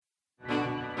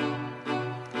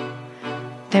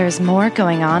There is more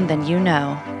going on than you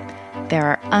know. There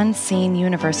are unseen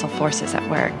universal forces at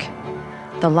work.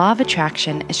 The law of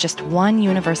attraction is just one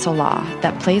universal law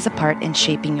that plays a part in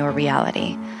shaping your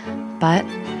reality. But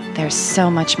there's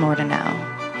so much more to know.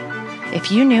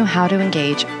 If you knew how to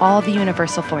engage all the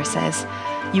universal forces,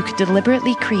 you could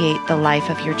deliberately create the life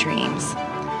of your dreams.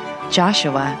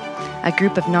 Joshua, a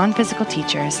group of non-physical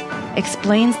teachers,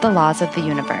 explains the laws of the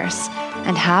universe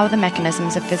and how the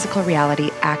mechanisms of physical reality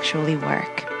actually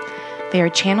work. They are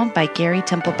channeled by Gary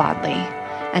Temple Bodley,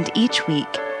 and each week,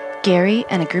 Gary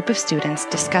and a group of students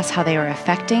discuss how they are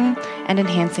affecting and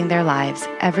enhancing their lives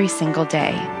every single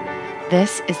day.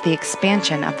 This is the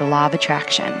expansion of the law of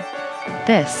attraction.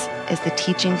 This is the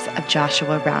teachings of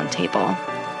Joshua Roundtable.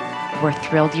 We're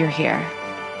thrilled you're here.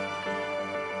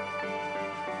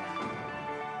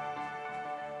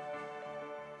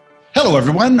 Hello,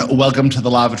 everyone. Welcome to the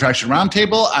Law of Attraction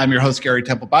Roundtable. I'm your host, Gary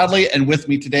Temple Bodley, and with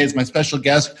me today is my special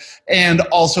guest and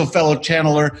also fellow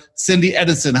channeler, Cindy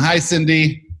Edison. Hi,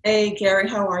 Cindy. Hey, Gary.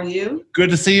 How are you? Good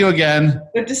to see you again.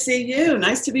 Good to see you.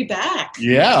 Nice to be back.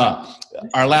 Yeah.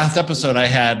 Our last episode I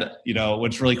had,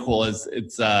 what's really cool is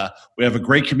we have a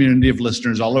great community of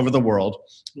listeners all over the world,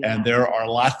 and there are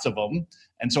lots of them.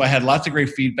 And so I had lots of great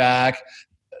feedback.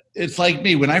 It's like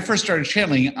me. When I first started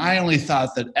channeling, I only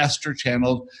thought that Esther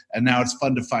channeled, and now it's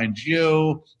fun to find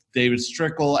you, David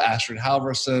Strickle, Astrid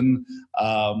Halverson,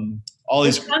 all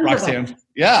these Roxanne.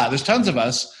 Yeah, there's tons of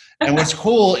us. And what's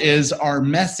cool is our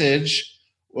message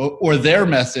or their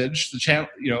message,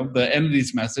 the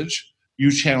entity's message. You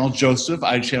channel Joseph,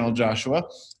 I channel Joshua,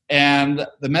 and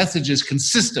the message is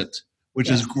consistent,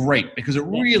 which is great because it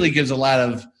really gives a lot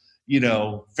of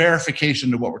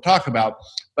verification to what we're talking about.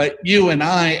 But you and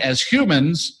I, as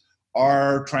humans,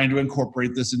 are trying to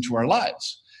incorporate this into our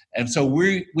lives. And so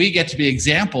we get to be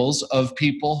examples of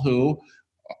people who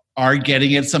are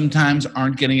getting it sometimes,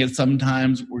 aren't getting it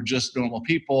sometimes. We're just normal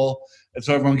people. And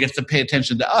so everyone gets to pay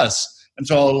attention to us. And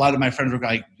so a lot of my friends were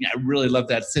like, I really love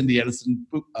that Cindy Edison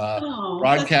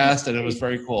broadcast. And it was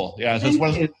very cool. Yeah, so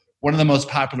it's one of the most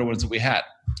popular ones that we had.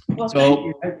 Well,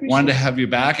 so wanted to have you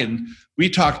back. And we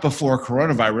talked before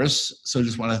coronavirus. So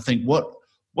just want to think,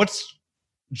 what's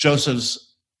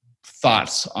Joseph's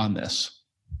thoughts on this?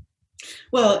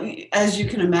 Well, as you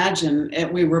can imagine,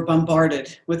 we were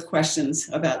bombarded with questions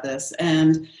about this.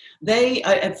 And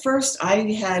at first,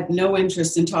 I had no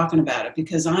interest in talking about it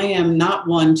because I am not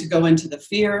one to go into the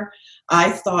fear. I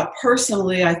thought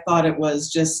it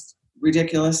was just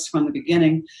ridiculous from the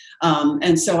beginning.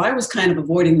 And so I was kind of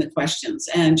avoiding the questions.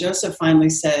 And Joseph finally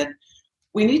said,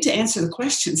 we need to answer the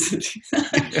questions.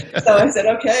 So I said,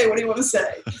 okay, what do you want to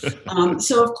say?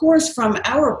 So of course, from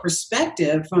our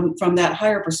perspective, from that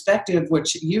higher perspective,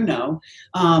 which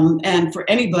and for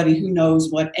anybody who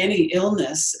knows what any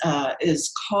illness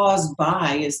is caused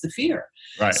by is the fear.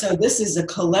 Right. So this is a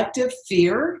collective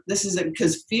fear.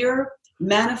 Because fear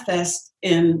manifests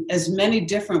in as many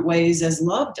different ways as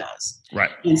love does.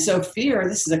 Right. And so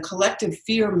this is a collective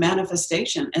fear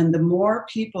manifestation. And the more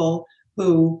people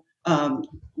who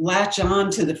latch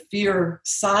on to the fear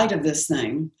side of this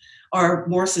thing are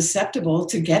more susceptible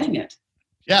to getting it.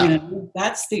 Yeah.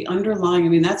 That's the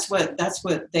underlying, that's what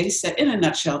they said. In a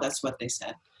nutshell, that's what they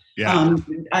said. Yeah.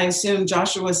 I assume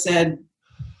Joshua said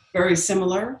very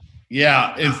similar.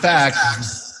 Yeah. In fact,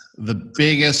 the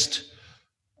biggest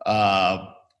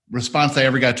response I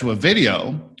ever got to a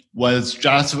video was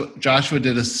Joshua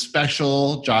did a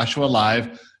special Joshua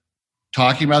Live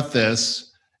talking about this,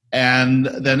 and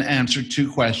then answered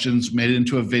 2 questions, made it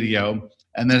into a video,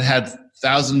 and then had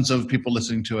thousands of people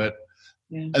listening to it.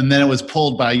 Yeah. And then it was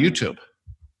pulled by YouTube.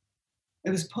 It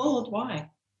was pulled? Why?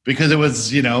 Because it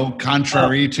was,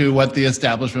 contrary to what the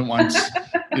establishment wants,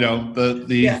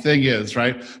 the thing is,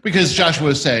 right? Because Joshua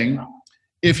was saying,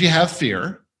 if you have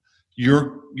fear,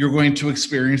 you're going to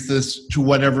experience this to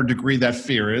whatever degree that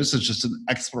fear is. It's just an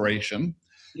exploration.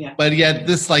 Yeah. But yet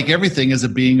this, like everything, is a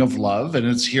being of love, and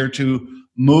it's here to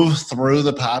move through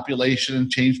the population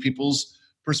and change people's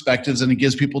perspectives, and it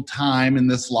gives people time in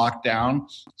this lockdown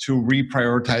to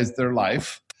reprioritize their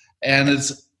life, and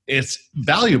it's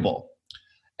valuable.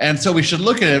 And so we should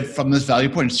look at it from this value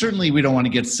point. Certainly we don't want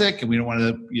to get sick, and we don't want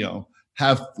to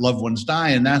have loved ones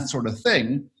die and that sort of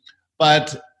thing,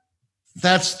 but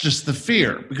that's just the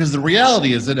fear, because the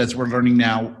reality is that, as we're learning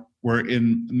now, we're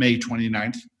in May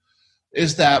 29th,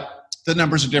 is that the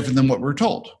numbers are different than what we're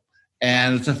told.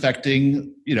 And it's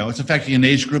affecting an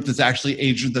age group that's actually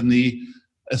aged than the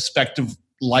expected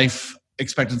life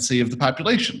expectancy of the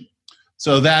population.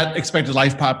 So that expected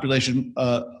life population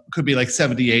could be like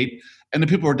 78, and the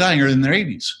people who are dying are in their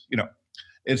 80s.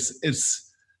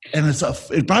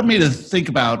 It brought me to think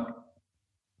about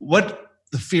what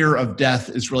the fear of death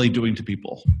is really doing to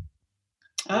people.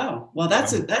 Oh, well,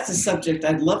 that's a subject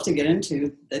I'd love to get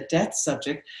into, the death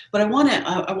subject. But I want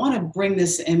to bring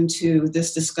this into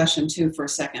this discussion too for a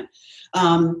second.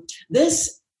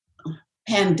 This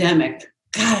pandemic,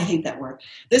 God, I hate that word.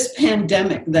 This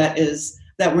pandemic that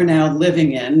we're now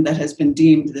living in, that has been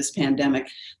deemed this pandemic.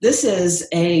 This is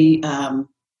the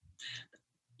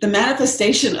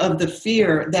manifestation of the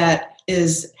fear that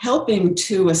is helping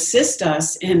to assist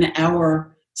us in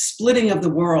our splitting of the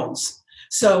worlds.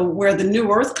 So where the new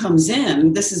earth comes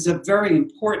in, this is a very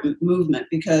important movement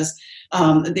because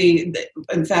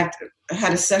in fact, I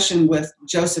had a session with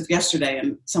Josef yesterday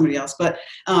and somebody else,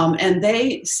 and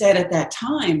they said at that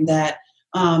time that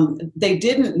they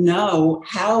didn't know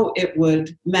how it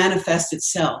would manifest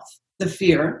itself, the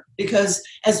fear, because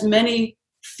as many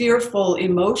fearful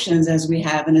emotions as we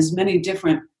have and as many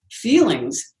different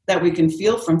feelings that we can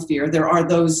feel from fear, there are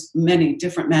those many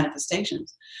different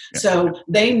manifestations. Yeah. So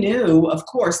they knew, of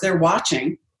course, they're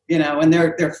watching, and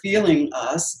they're feeling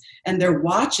us, and they're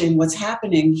watching what's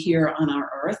happening here on our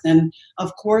earth. And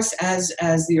of course, as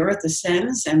the earth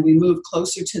ascends and we move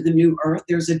closer to the new earth,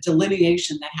 there's a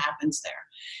delineation that happens there.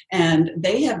 And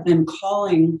they have been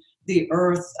calling the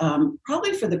earth,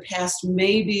 probably for the past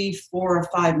maybe 4 or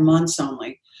 5 months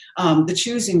only, the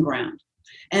choosing ground.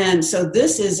 And so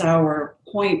this is our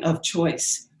point of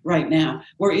choice right now.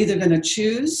 We're either going to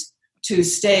choose to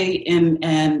stay in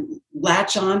and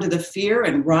latch on to the fear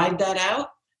and ride that out,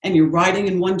 and you're riding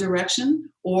in one direction,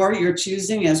 or you're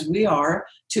choosing, as we are,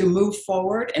 to move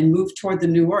forward and move toward the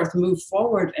new earth, move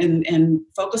forward and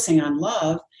focusing on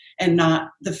love and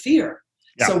not the fear.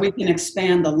 Yeah. So we can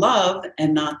expand the love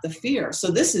and not the fear.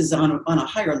 So this is on a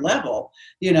higher level.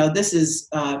 This is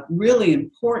really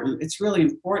important. It's really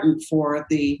important for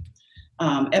the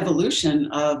evolution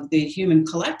of the human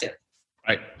collective.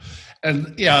 Right.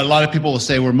 And a lot of people will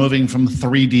say we're moving from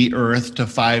 3D Earth to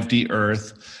 5D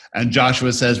Earth. And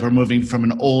Joshua says we're moving from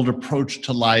an old approach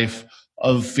to life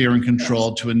of fear and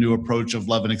control to a new approach of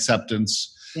love and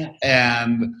acceptance. Yes.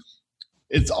 And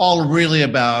it's all really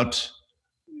about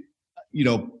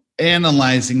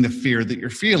analyzing the fear that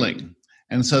you're feeling.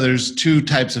 And so there's 2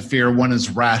 types of fear. One is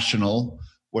rational,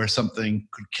 where something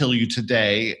could kill you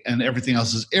today, and everything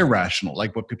else is irrational,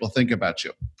 like what people think about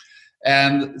you.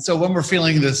 And so when we're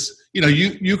feeling this,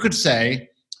 you could say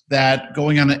that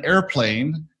going on an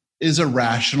airplane is a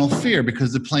rational fear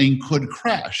because the plane could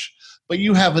crash. But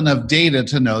you have enough data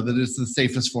to know that it's the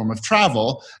safest form of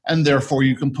travel, and therefore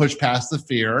you can push past the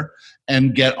fear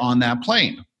and get on that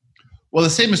plane. Well, the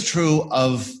same is true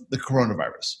of the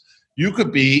coronavirus. You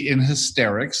could be in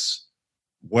hysterics,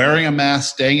 wearing a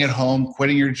mask, staying at home,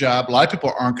 quitting your job. A lot of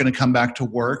people aren't going to come back to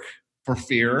work for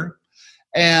fear.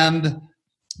 And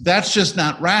that's just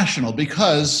not rational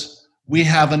because we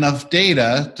have enough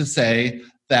data to say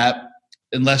that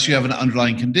unless you have an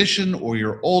underlying condition or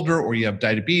you're older or you have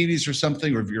diabetes or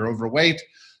something, or if you're overweight,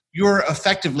 you're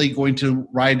effectively going to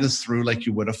ride this through like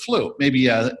you would a flu, maybe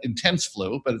an intense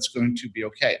flu, but it's going to be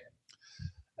okay.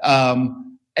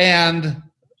 And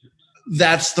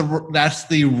that's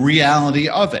the reality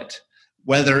of it.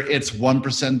 Whether it's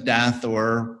 1% death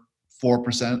or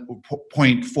 4%,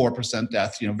 0.4%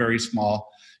 death, very small.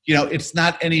 It's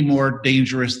not any more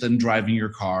dangerous than driving your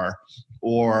car,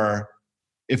 or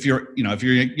if you're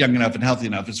young enough and healthy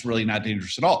enough, it's really not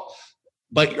dangerous at all.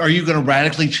 But are you going to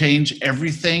radically change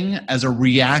everything as a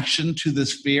reaction to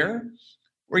this fear?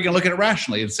 Or are you going to look at it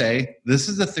rationally and say, this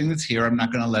is the thing that's here, I'm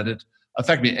not going to let it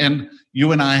affect me? And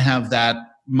you and I have that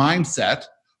mindset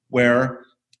where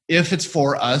if it's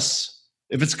for us,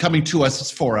 if it's coming to us,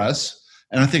 it's for us.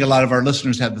 And I think a lot of our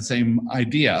listeners have the same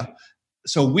idea.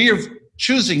 So we're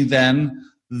choosing then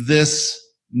this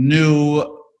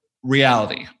new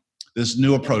reality, this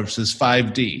new approach, this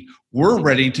 5D. We're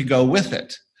ready to go with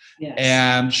it. Yes.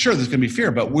 And sure, there's going to be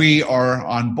fear, but we are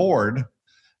on board.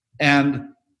 And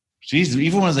Jesus,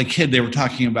 even when I was a kid, they were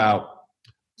talking about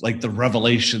like the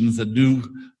revelations, the new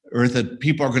earth, that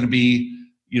people are going to be,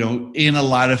 in a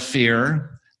lot of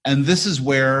fear. And this is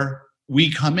where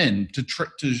we come in to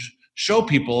show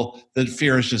people that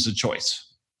fear is just a choice.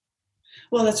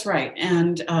 Well, that's right.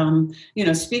 And,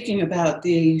 speaking about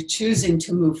the choosing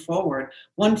to move forward,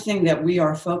 one thing that we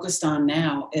are focused on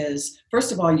now is,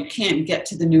 first of all, you can't get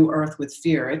to the new earth with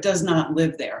fear. It does not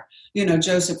live there.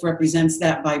 Joseph represents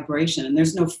that vibration, and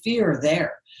there's no fear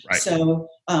there. Right. So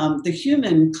the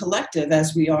human collective,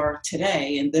 as we are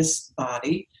today in this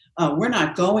body, we're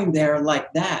not going there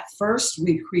like that. First,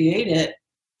 we create it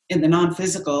in the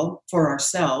non-physical for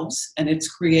ourselves, and it's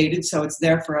created, so it's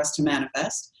there for us to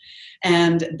manifest.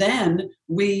 And then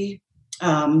we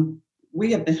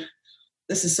have been,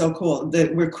 this is so cool,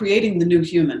 that we're creating the new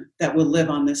human that will live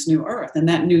on this new earth. And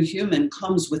that new human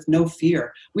comes with no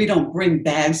fear. We don't bring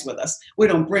bags with us. We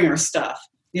don't bring our stuff.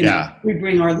 You know, we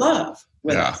bring our love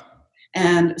with us.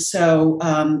 And so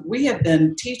we have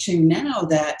been teaching now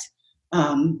that,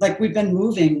 like we've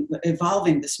been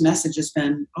evolving. This message has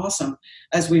been awesome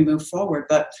as we move forward.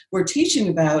 But we're teaching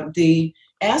about the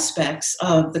aspects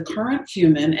of the current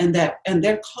human, and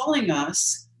they're calling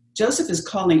us. Joseph is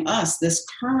calling us this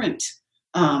current,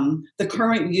 the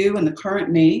current you and the current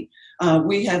me.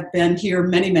 We have been here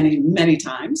many, many, many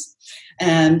times,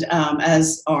 and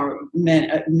as are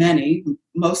many,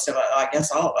 most of us, I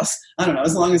guess all of us, I don't know,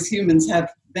 as long as humans have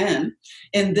been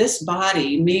in this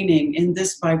body, meaning in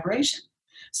this vibration.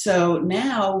 So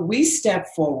now we step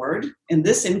forward in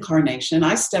this incarnation.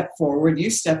 I step forward, you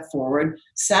step forward,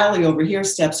 Sally over here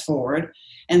steps forward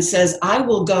and says, I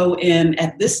will go in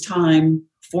at this time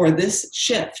for this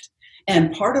shift.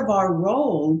 And part of our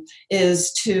role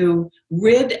is to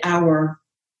rid our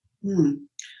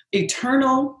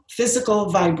eternal physical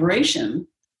vibration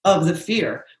of the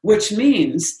fear, which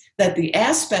means that the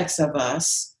aspects of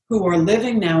us who are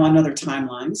living now on other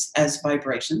timelines as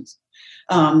vibrations,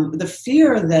 the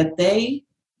fear that they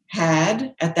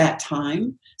had at that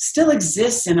time still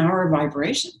exists in our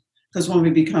vibration. Because when we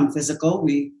become physical,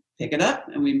 we pick it up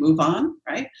and we move on,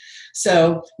 right?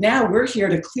 So now we're here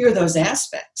to clear those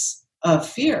aspects of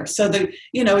fear. So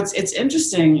it's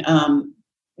interesting,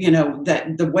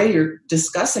 that the way you're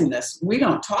discussing this, we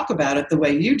don't talk about it the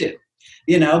way you do,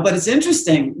 but it's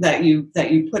interesting that you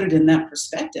put it in that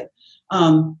perspective.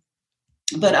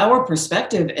 But our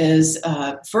perspective is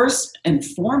first and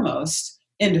foremost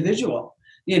individual,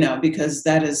 because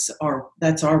that's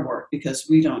our work, because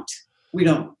we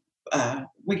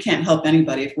can't help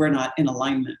anybody if we're not in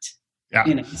alignment.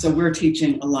 Yeah. So we're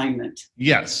teaching alignment.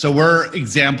 Yes. So we're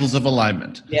examples of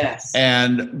alignment. Yes.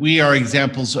 And we are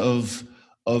examples of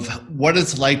what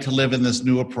it's like to live in this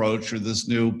new approach or this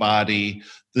new body,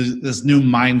 this new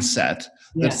mindset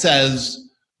that says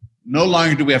no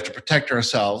longer do we have to protect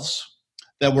ourselves,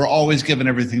 that we're always given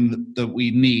everything that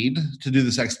we need to do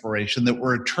this exploration, that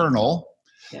we're eternal,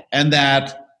 and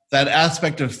that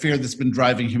aspect of fear that's been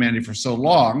driving humanity for so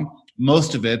long,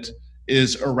 most of it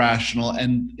is irrational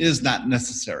and is not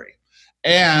necessary.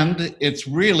 And it's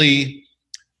really,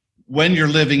 when you're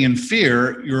living in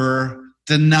fear, you're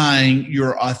denying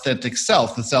your authentic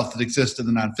self, the self that exists in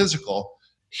the non-physical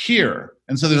here.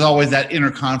 And so there's always that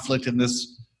inner conflict, and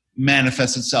this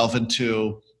manifests itself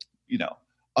into,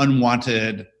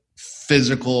 unwanted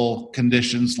physical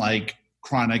conditions like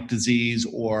chronic disease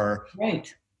or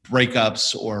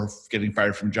breakups or getting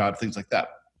fired from a job, things like that,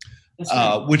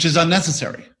 which is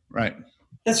unnecessary, right?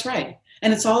 That's right.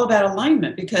 And it's all about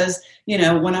alignment because,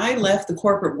 when I left the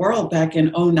corporate world back in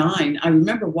 2009, I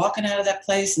remember walking out of that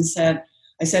place and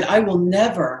I said, I will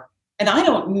never, and I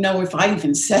don't know if I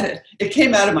even said it. It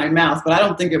came out of my mouth, but I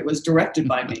don't think it was directed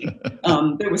by me.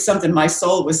 There was something my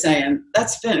soul was saying,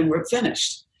 that's finished, we're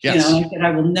finished. Yes. I said,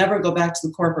 I will never go back to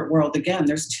the corporate world again.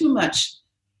 There's too much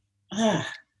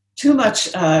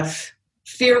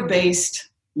fear-based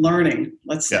learning,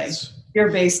 let's say,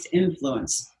 fear-based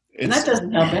influence. And that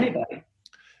doesn't help anybody.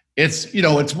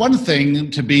 It's one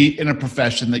thing to be in a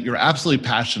profession that you're absolutely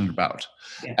passionate about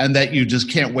and that you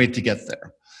just can't wait to get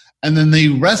there. And then the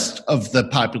rest of the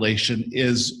population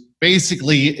is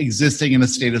basically existing in a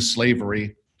state of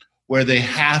slavery where they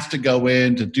have to go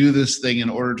in to do this thing in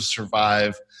order to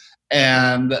survive,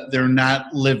 and they're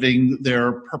not living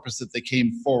their purpose that they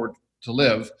came forward to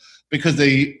live because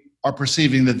they are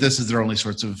perceiving that this is their only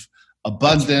source of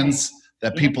abundance,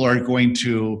 that people are going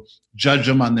to judge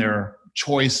them on their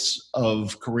choice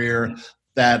of career,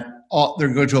 that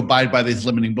they're going to abide by these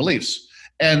limiting beliefs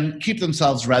and keep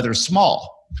themselves rather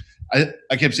small.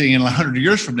 I kept saying in 100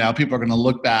 years from now, people are going to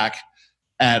look back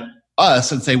at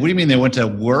us and say, what do you mean they went to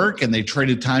work and they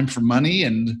traded time for money?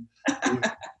 And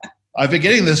I've been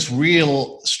getting this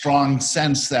real strong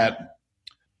sense that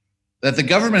the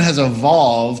government has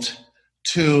evolved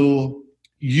to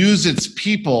use its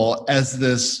people as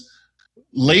this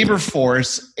labor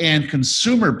force and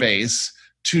consumer base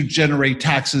to generate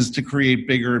taxes to create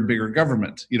bigger and bigger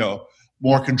government,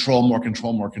 more control, more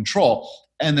control, more control.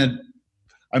 And then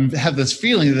I have this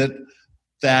feeling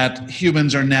that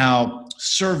humans are now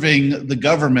serving the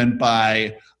government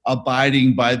by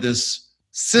abiding by this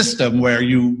system where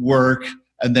you work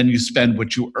and then you spend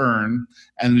what you earn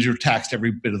and you're taxed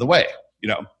every bit of the way,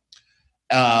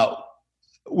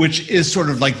 which is sort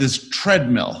of like this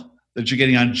treadmill that you're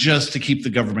getting on just to keep the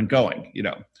government going,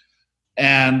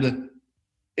 And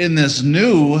in this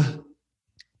new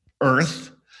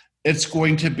earth, it's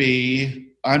going to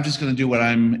be I'm just going to do what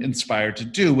I'm inspired to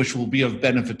do, which will be of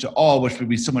benefit to all, which will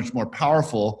be so much more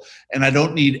powerful. And I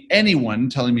don't need anyone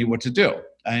telling me what to do.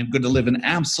 I am going to live in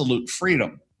absolute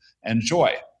freedom and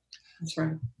joy. That's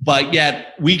right. But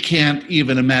yet we can't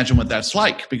even imagine what that's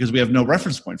like because we have no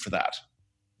reference point for that.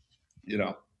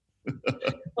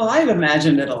 Well, I've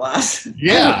imagined it a lot.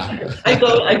 Yeah. I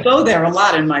go there a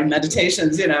lot in my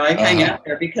meditations, I hang out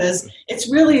there because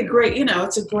it's really a great,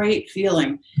 it's a great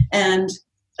feeling. And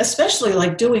especially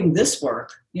like doing this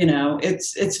work,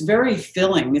 it's very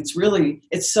filling.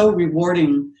 It's so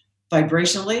rewarding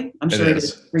vibrationally. I'm sure it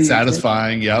is for you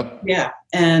satisfying. Too. Yep. Yeah.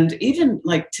 And even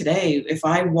like today,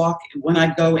 when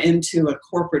I go into a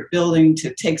corporate building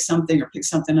to take something or pick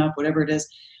something up, whatever it is,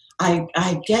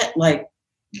 I get like,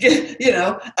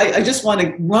 I just want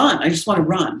to run. I just want to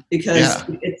run because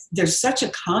there's such a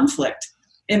conflict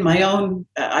in my own,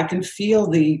 I can feel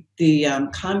the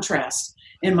contrast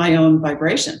in my own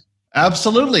vibration.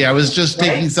 Absolutely. I was just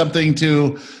taking something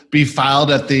to be filed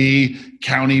at the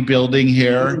county building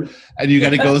here, and you got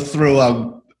to go through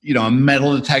a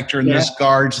metal detector, and there's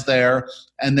guards there,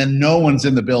 and then no one's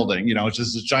in the building. It's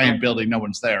just a giant building. No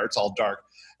one's there. It's all dark.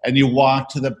 And you walk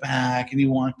to the back, and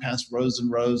you walk past rows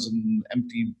and rows and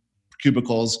empty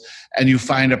cubicles, and you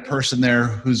find a person there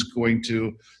who's going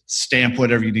to stamp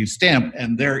whatever you need stamped,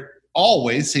 and they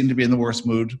always seem to be in the worst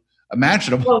mood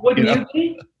imaginable. Well, wouldn't you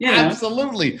be?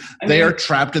 Absolutely. They are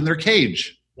trapped in their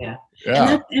cage. Yeah. And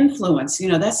that's influence,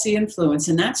 that's the influence.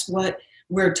 And that's what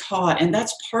we're taught. And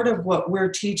that's part of what we're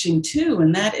teaching too.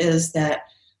 And that is that,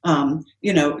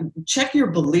 check your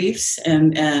beliefs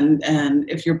and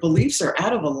if your beliefs are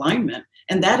out of alignment,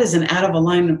 and that is an out of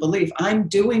alignment belief. I'm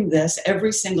doing this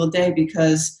every single day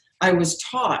because I was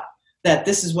taught that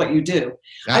this is what you do.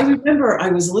 Yeah. I remember I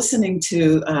was listening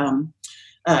to,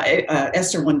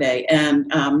 Esther one day, and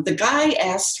the guy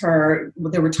asked her,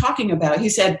 they were talking about, he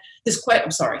said his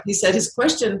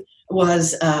question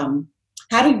was,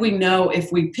 how did we know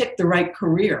if we picked the right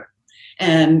career?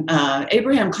 And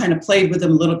Abraham kind of played with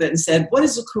him a little bit and said, what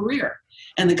is a career?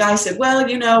 And the guy said, well,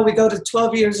 we go to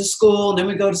 12 years of school, and then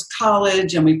we go to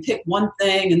college, and we pick one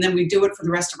thing, and then we do it for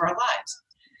the rest of our lives.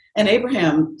 And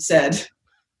Abraham said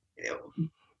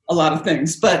a lot of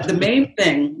things, but the main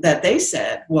thing that they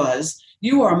said was,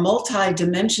 you are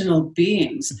multi-dimensional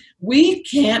beings. We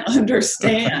can't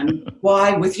understand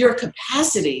why, with your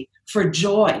capacity for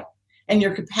joy and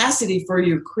your capacity for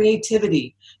your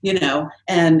creativity,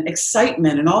 and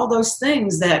excitement and all those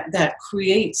things that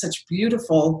create such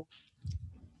beautiful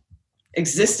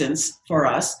existence for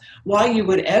us, why you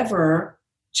would ever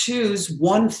choose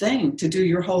one thing to do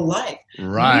your whole life.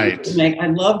 Right. I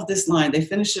loved this line. They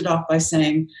finished it off by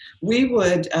saying, we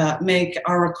would make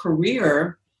our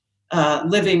career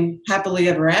living happily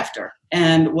ever after.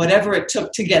 And whatever it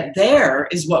took to get there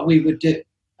is what we would do.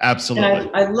 Absolutely. And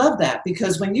I love that,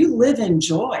 because when you live in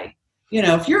joy,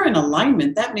 if you're in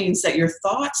alignment, that means that your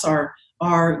thoughts are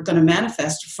going to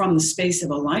manifest from the space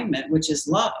of alignment, which is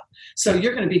love. So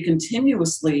you're going to be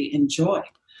continuously in joy.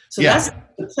 So that's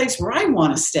the place where I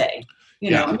want to stay.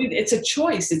 It's a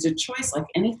choice. It's a choice like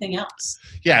anything else.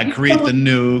 Yeah. Create the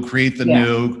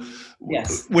new,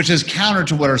 yes. Which is counter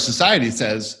to what our society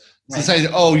says. Society,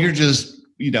 you're just,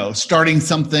 starting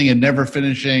something and never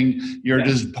finishing. You're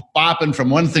just bopping from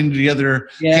one thing to the other.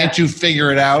 Yeah. Can't you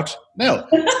figure it out? No.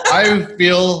 I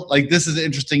feel like this is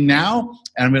interesting now,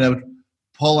 and I'm going to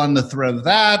pull on the thread of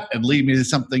that and lead me to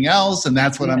something else, and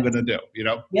that's what I'm going to do,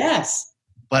 Yes.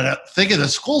 But think of the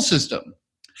school system.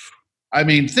 I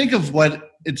mean, think of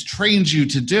what it's trained you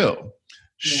to do.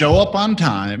 Show up on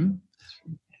time,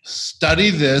 study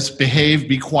this, behave,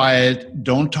 be quiet,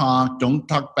 don't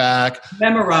talk back.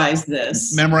 Memorize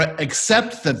this.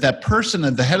 Accept that person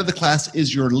at the head of the class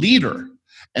is your leader,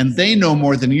 and they know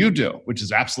more than you do, which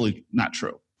is absolutely not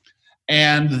true.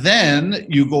 And then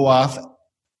you go off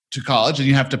to college, and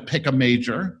you have to pick a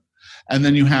major, and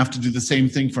then you have to do the same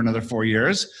thing for another 4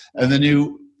 years, and then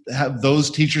you have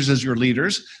those teachers as your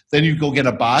leaders. Then you go get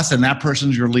a boss, and that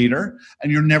person's your leader,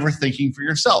 and you're never thinking for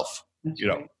yourself. That's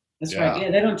right. That's right. Yeah,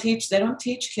 they don't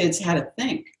teach kids how to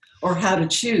think or how to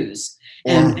choose,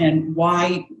 and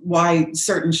why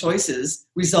certain choices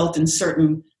result in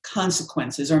certain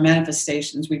consequences or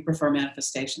manifestations. We prefer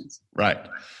manifestations. Right.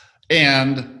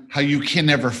 And how you can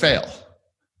never fail.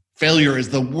 Failure is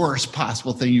the worst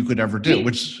possible thing you could ever do.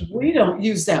 We don't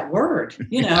use that word.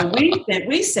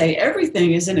 We say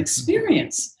everything is an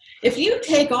experience. If you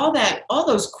take all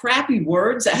those crappy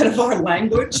words out of our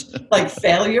language, like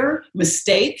failure,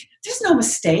 mistake, there's no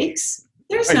mistakes.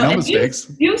 There's no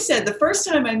mistakes. You said the first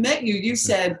time I met you, you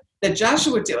said that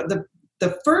Joshua, the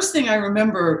the first thing I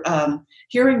remember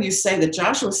hearing you say that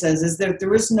Joshua says is that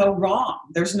there is no wrong.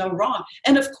 There's no wrong.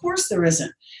 And of course there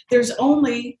isn't. There's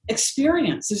only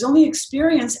experience. There's only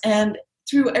experience. And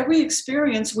through every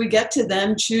experience, we get to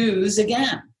then choose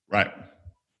again. Right.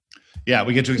 Yeah,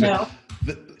 we get to,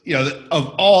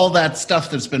 of all that stuff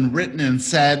that's been written and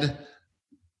said,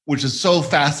 which is so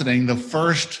fascinating, the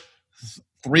first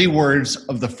 3 words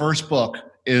of the first book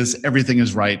is everything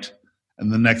is right.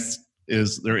 And the next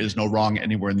is there is no wrong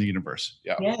anywhere in the universe.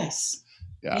 Yeah. Yes.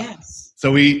 Yeah. Yes.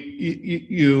 So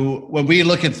when we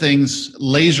look at things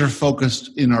laser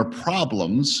focused in our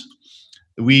problems,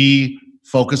 we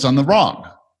focus on the wrong,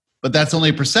 but that's only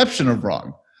a perception of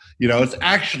wrong. It's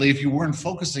actually, if you weren't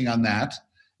focusing on that,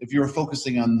 if you were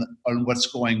focusing on what's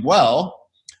going well,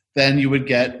 then you would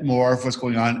get more of what's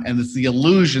going on. And it's the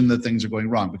illusion that things are going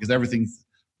wrong because everything's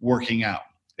working out.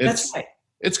 That's right.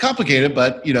 It's complicated,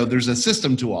 but there's a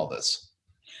system to all this.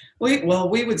 We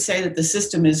would say that the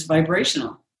system is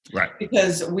vibrational. Right.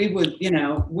 Because we would,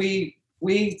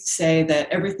 we say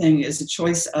that everything is a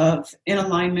choice of in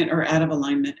alignment or out of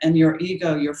alignment. And your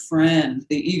ego, your friend,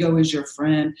 the ego is your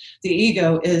friend. The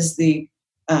ego is the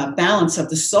balance of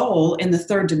the soul in the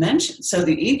 3rd dimension. So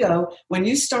the ego, when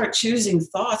you start choosing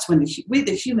thoughts, when we,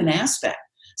 the human aspect,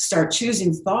 start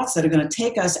choosing thoughts that are going to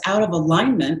take us out of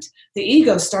alignment, the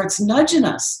ego starts nudging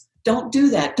us. Don't do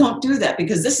that. Don't do that,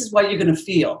 because this is what you're going to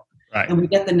feel. Right. And we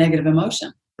get the negative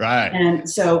emotion. Right. And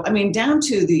so, down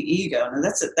to the ego. Now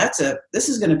this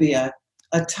is going to be a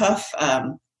tough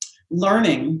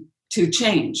learning to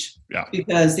change. Yeah.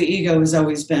 Because the ego has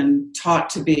always been taught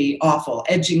to be awful,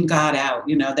 edging God out.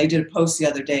 They did a post the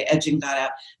other day, edging God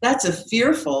out. That's a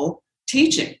fearful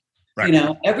teaching. Right.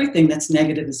 Everything that's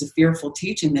negative is a fearful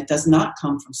teaching that does not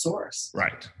come from source.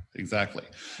 Right. Exactly.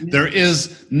 Yeah. There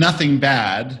is nothing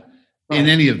bad in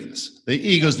any of this. The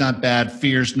ego's not bad.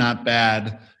 Fear's not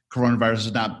bad. Coronavirus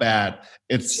is not bad.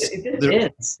 It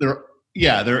is.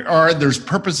 There's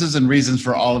purposes and reasons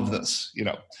for all of this,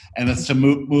 and it's to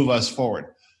move us forward.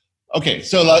 Okay,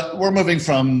 so we're moving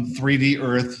from 3D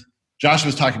Earth. Josh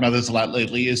was talking about this a lot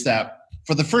lately, is that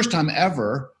for the first time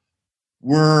ever,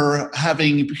 we're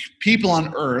having people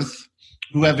on Earth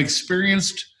who have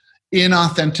experienced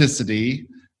inauthenticity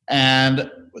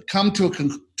and come to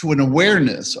an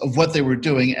awareness of what they were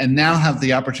doing, and now have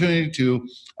the opportunity to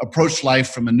approach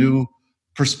life from a new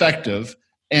perspective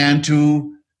and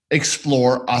to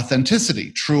explore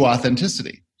authenticity, true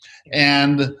authenticity.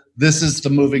 And this is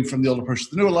the moving from the old approach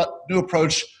to the new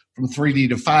approach, from 3D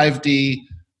to 5D,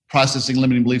 processing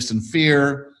limiting beliefs and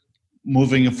fear,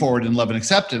 moving forward in love and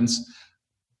acceptance.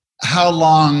 How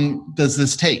long does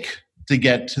this take to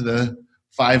get to the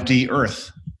 5D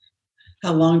Earth?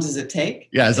 How long does it take?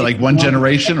 Yeah, is it like one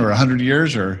generation or 100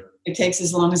 years or? It takes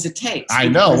as long as it takes. I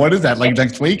know. What is that, like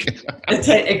next week?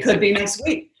 It could be next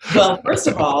week. Well, first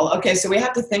of all, okay, so we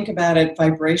have to think about it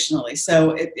vibrationally.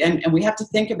 And we have to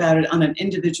think about it on an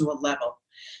individual level.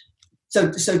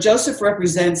 So Joseph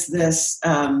represents this,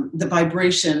 the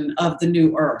vibration of the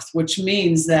new earth, which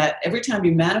means that every time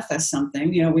you manifest something,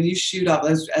 when you shoot off,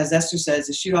 as Esther says,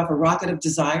 you shoot off a rocket of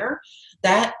desire,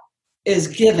 that is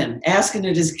given. Asking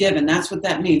it is given. That's what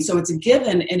that means. So it's a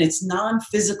given in its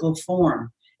non-physical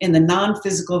form, in the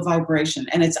non-physical vibration.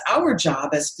 And it's our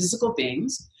job as physical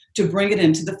beings to bring it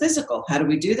into the physical. How do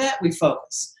we do that? We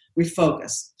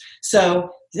focus.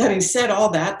 So having said all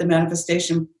that, the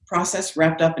manifestation process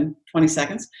wrapped up in 20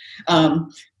 seconds.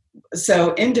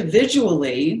 So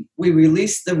individually, we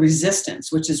release the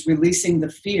resistance, which is releasing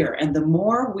the fear. And the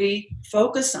more we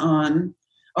focus on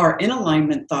our in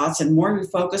alignment thoughts, and more we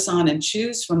focus on and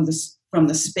choose from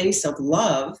the space of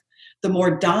love, the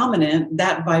more dominant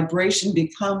that vibration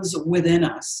becomes within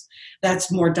us. That's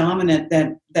more dominant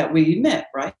than that we emit,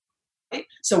 right?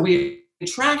 So we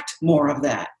attract more of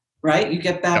that, right? You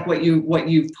get back what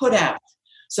you put out.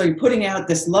 So you're putting out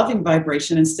this loving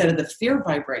vibration instead of the fear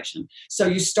vibration. So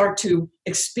you start to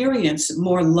experience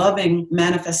more loving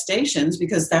manifestations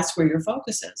because that's where your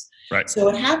focus is. Right. So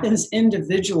it happens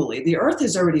individually. The earth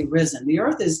has already risen. The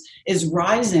earth is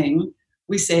rising.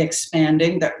 We say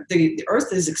expanding. The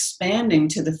earth is expanding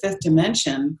to the 5th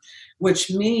dimension, which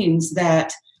means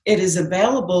that it is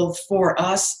available for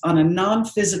us on a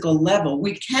non-physical level.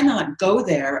 We cannot go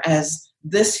there as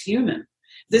this human.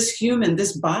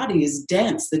 This body is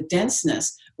dense, the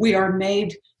denseness. We are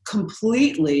made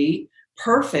completely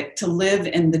perfect to live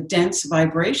in the dense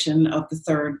vibration of the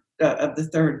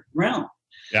third realm,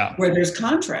 where there's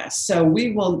contrast. So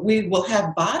we will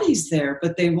have bodies there,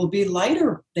 but they will be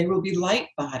lighter. They will be light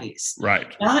bodies,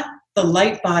 right? Not the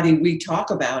light body we talk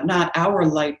about, not our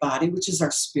light body, which is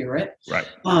our spirit. Right.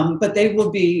 But they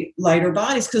will be lighter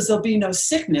bodies because there'll be no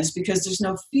sickness because there's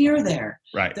no fear there.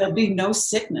 Right. There'll be no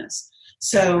sickness.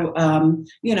 So,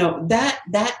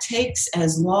 that takes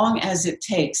as long as it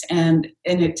takes. And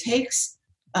it takes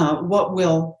what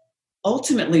will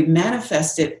ultimately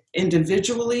manifest it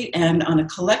individually and on a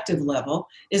collective level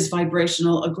is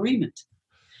vibrational agreement.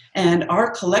 And our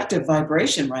collective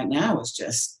vibration right now is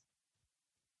just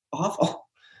awful.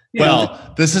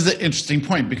 This is an interesting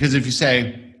point, because if you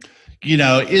say,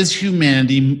 has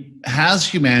humanity,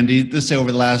 let's say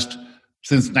over the last,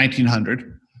 since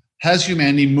 1900, has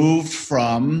humanity moved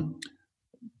from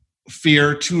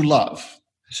fear to love?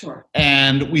 Sure.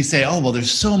 And we say, there's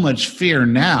so much fear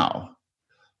now.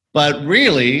 But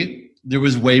really, there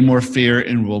was way more fear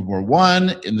in World War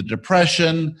I, in the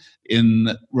Depression, in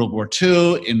World War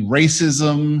II, in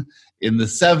racism, in the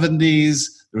 70s.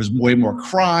 There was way more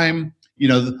crime.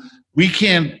 We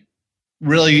can't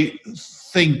really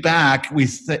think back.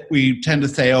 We tend to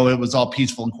say, it was all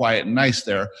peaceful and quiet and nice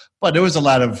there. But there was a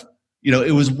lot of,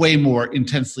 it was way more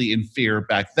intensely in fear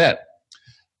back then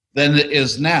than it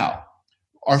is now.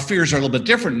 Our fears are a little bit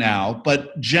different now,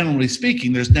 but generally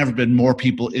speaking, there's never been more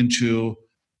people into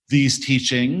these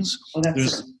teachings.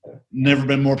 There's never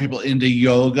been more people into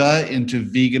yoga, into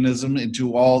veganism,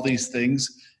 into all these things.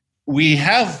 We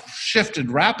have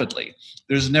shifted rapidly.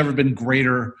 There's never been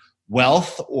greater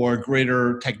wealth or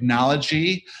greater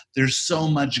technology. There's so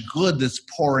much good that's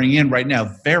pouring in right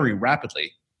now very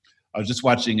rapidly. I was just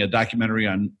watching a documentary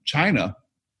on China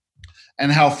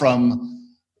and how from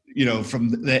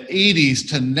the 80s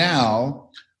to now,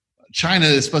 China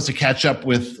is supposed to catch up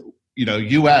with,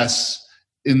 US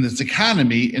in this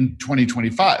economy in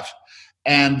 2025.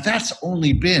 And that's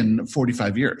only been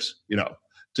 45 years,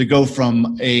 to go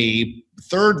from a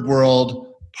third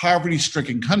world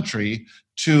poverty-stricken country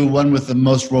to one with the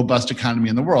most robust economy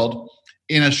in the world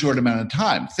in a short amount of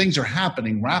time. Things are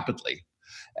happening rapidly.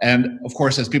 And of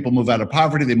course, as people move out of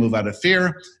poverty, they move out of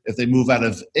fear. If they move out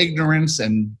of ignorance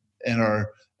and are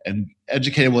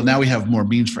educated, well, now we have more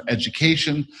means for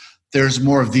education. There's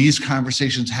more of these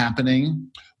conversations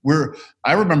happening.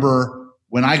 I remember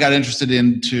when I got interested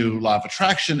into law of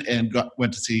attraction and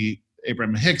went to see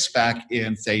Abraham Hicks back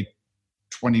in, say,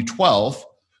 2012,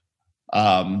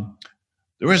 there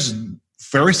was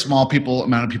very small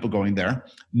amount of people going there.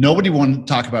 Nobody wanted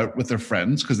to talk about it with their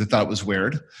friends because they thought it was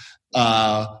weird.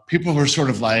 People were sort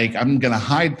of like, I'm going to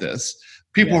hide this.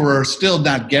 People were still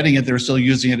not getting it. They were still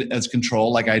using it as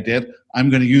control, like I did. I'm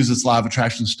going to use this law of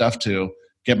attraction stuff to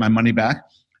get my money back.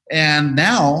 And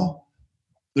now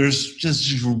there's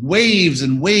just waves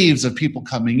and waves of people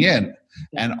coming in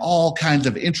and all kinds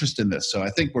of interest in this. So I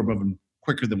think we're moving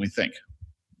quicker than we think.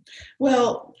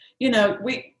 Well,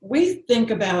 we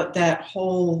think about that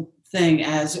whole thing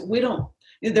as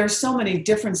there's so many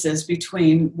differences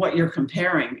between what you're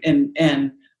comparing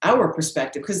and our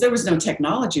perspective, because there was no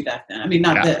technology back then. I mean,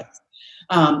 not this.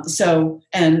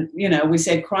 We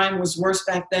say crime was worse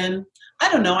back then.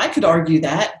 I don't know. I could argue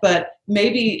that, but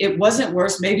maybe it wasn't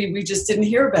worse. Maybe we just didn't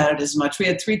hear about it as much. We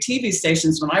had 3 TV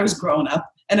stations when I was growing up,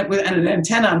 and it was an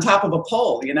antenna on top of a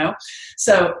pole,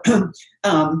 So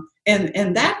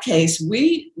in that case,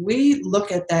 we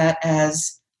look at that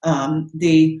as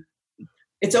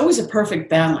it's always a perfect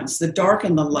balance, the dark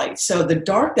and the light. So the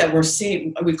dark that we're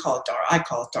seeing, we call it dark. I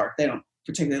call it dark. They don't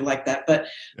particularly like that. But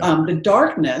the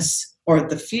darkness or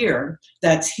the fear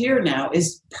that's here now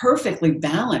is perfectly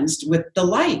balanced with the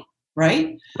light,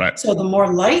 right? Right. So the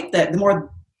more light the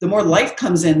more light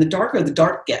comes in, the darker the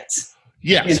dark gets.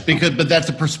 Yes, but that's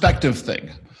a perspective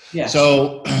thing. Yes.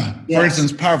 So, for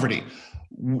instance, poverty.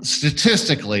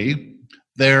 Statistically,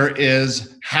 there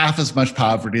is half as much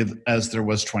poverty as there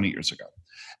was 20 years ago.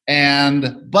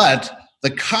 But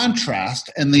the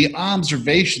contrast and the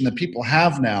observation that people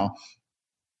have now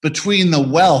between the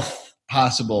wealth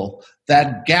possible,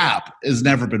 that gap has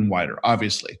never been wider,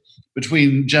 obviously,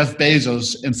 between Jeff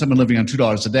Bezos and someone living on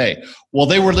 $2 a day. Well,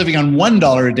 they were living on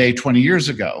 $1 a day 20 years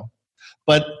ago,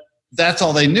 but that's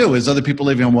all they knew is other people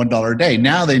living on $1 a day.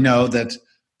 Now they know that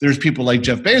there's people like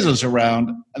Jeff Bezos around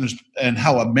and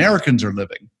how Americans are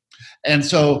living. And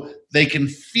so they can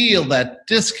feel that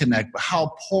disconnect,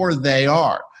 how poor they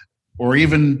are. Or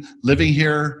even living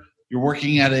here, you're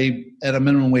working at a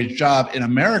minimum wage job in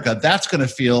America, that's going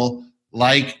to feel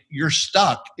like you're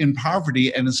stuck in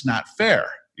poverty and it's not fair,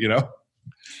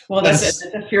 Well, that's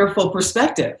a fearful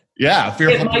perspective. Yeah,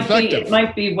 fearful perspective. It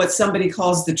might be what somebody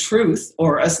calls the truth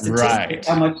or a statistic. Right.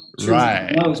 How much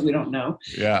truth knows, we don't know.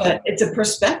 Yeah. But it's a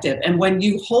perspective. And when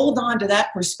you hold on to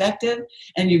that perspective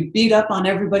and you beat up on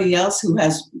everybody else who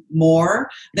has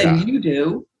more than you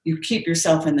do, you keep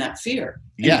yourself in that fear.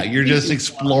 Yeah, you're just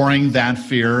exploring that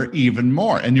fear even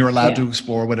more. And you're allowed to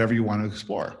explore whatever you want to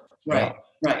explore. Right,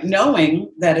 right.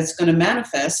 Knowing that it's going to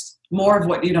manifest more of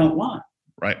what you don't want.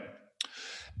 Right.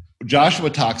 Joshua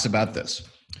talks about this.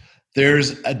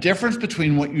 There's a difference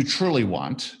between what you truly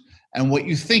want and what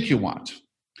you think you want.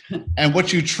 And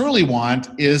what you truly want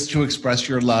is to express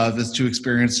your love, is to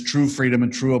experience true freedom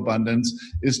and true abundance,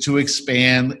 is to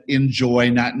expand in joy,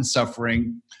 not in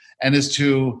suffering, and is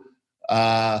to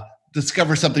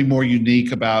discover something more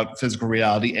unique about physical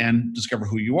reality and discover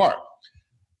who you are.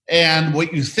 And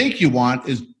what you think you want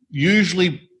is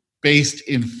usually based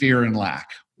in fear and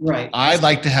lack. Right. I'd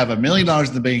like to have $1 million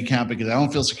in the bank account because I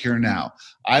don't feel secure now.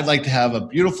 I'd like to have a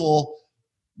beautiful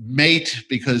mate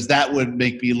because that would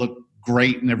make me look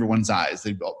great in everyone's eyes.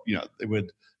 They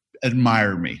would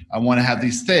admire me. I want to have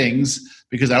these things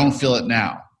because I don't feel it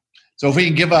now. So if we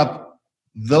can give up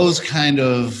those kind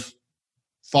of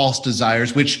false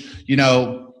desires, which,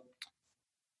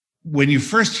 when you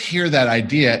first hear that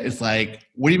idea, it's like,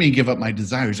 what do you mean give up my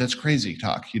desires? That's crazy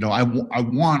talk. I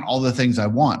want all the things I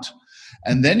want.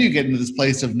 And then you get into this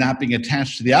place of not being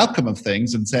attached to the outcome of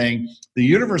things and saying, the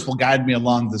universe will guide me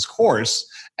along this course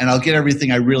and I'll get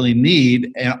everything I really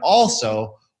need. And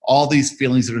also all these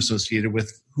feelings that are associated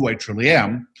with who I truly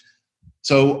am.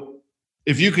 So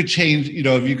if you could change,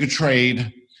 if you could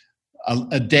trade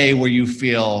a day where you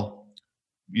feel,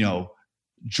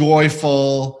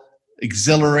 joyful,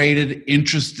 exhilarated,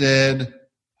 interested,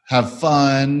 have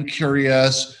fun,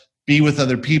 curious, be with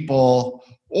other people,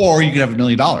 or you could have $1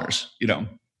 million,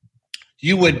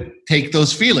 you would take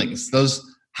those feelings, those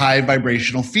high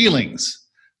vibrational feelings,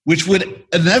 which would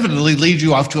inevitably lead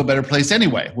you off to a better place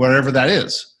anyway, wherever that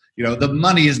is. The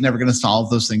money is never going to solve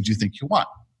those things you think you want.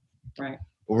 Right.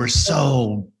 But we're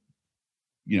so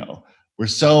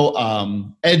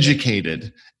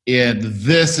educated in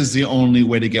this is the only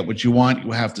way to get what you want.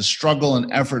 You have to struggle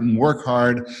and effort and work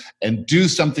hard and do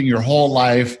something your whole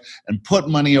life and put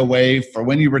money away for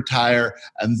when you retire,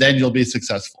 and then you'll be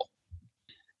successful.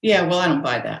 Yeah, well, I don't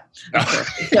buy that.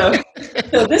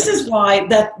 So this is why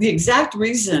the exact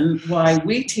reason why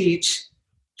we teach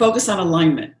focus on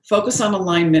alignment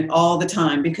all the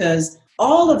time, because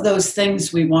all of those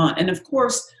things we want. And of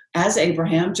course, as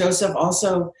Abraham, Joseph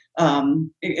also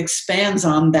expands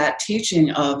on that teaching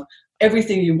of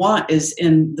everything you want is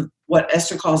in what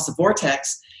Esther calls the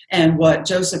vortex and what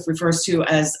Joseph refers to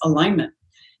as alignment.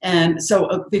 And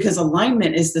so because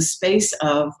alignment is the space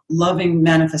of loving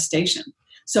manifestation.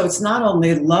 So it's not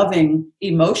only loving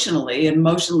emotionally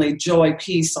joy,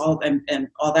 peace, and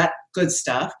all that good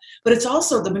stuff, but it's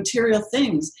also the material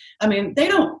things. I mean, they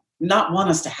don't not want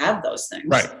us to have those things.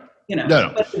 Right.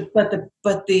 No.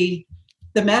 But the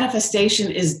manifestation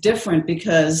is different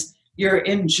because you're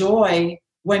in joy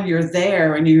when you're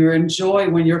there, and you're in joy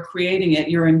when you're creating it.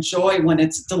 You're in joy when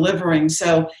it's delivering.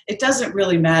 So it doesn't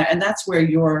really matter. And that's where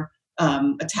your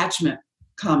attachment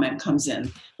comment comes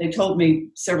in. They told me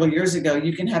several years ago,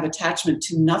 you can have attachment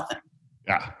to nothing.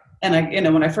 Yeah.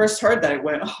 And when I first heard that, I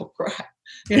went, oh crap,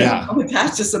 I'm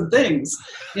attached to some things,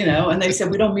 and they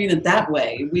said, we don't mean it that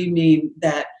way. We mean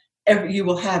that you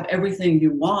will have everything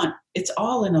you want. It's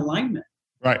all in alignment.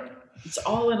 Right. It's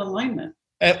all in alignment.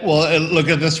 Well, look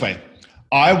at it this way.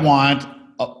 I want,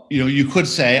 you could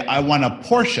say I want a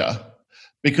Porsche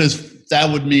because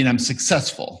that would mean I'm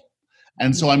successful.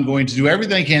 And so I'm going to do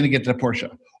everything I can to get to a Porsche.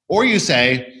 Or you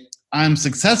say I'm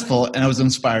successful and I was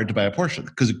inspired to buy a Porsche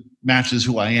because it matches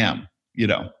who I am,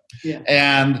 Yeah.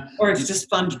 Or it's just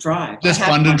fun to drive.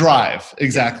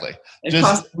 Exactly. It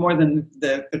costs more than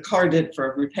the car did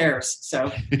for repairs,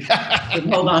 so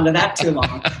didn't hold on to that too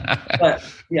long. But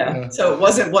so it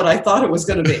wasn't what I thought it was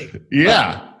going to be.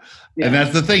 Yeah, and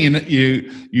that's the thing.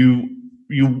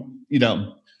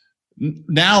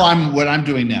 Now what I'm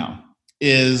doing now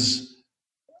is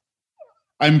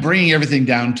I'm bringing everything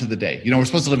down to the day. We're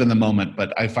supposed to live in the moment,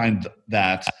 but I find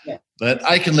that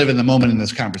I can live in the moment in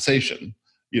this conversation.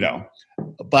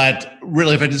 But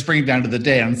really, if I just bring it down to the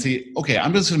day and see, okay,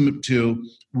 I'm just going to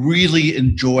really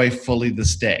enjoy fully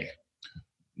this day.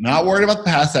 Not worried about the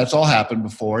past. That's all happened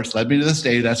before. It's led me to this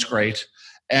day. That's great.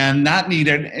 And not need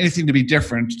anything to be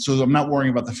different. So I'm not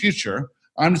worrying about the future.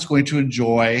 I'm just going to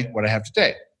enjoy what I have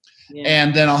today. Yeah.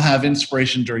 And then I'll have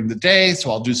inspiration during the day.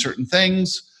 So I'll do certain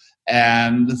things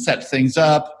and set things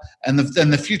up. And then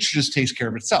the future just takes care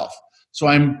of itself. So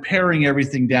I'm paring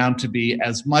everything down to be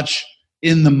as much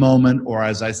in the moment, or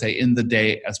as I say, in the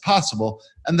day as possible.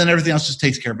 And then everything else just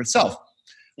takes care of itself.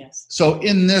 Yes. So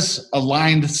in this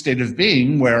aligned state of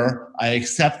being where I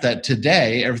accept that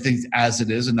today everything's as it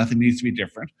is and nothing needs to be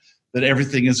different, that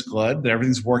everything is good, that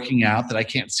everything's working out, that I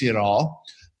can't see it all,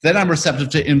 then I'm receptive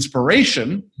to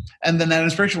inspiration. And then that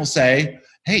inspiration will say,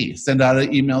 hey, send out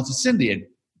an email to Cindy and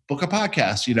book a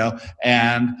podcast,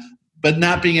 but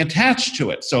not being attached to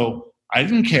it. So I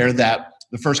didn't care that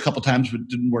the first couple times it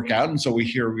didn't work out. And so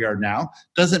we are now.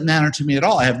 Doesn't matter to me at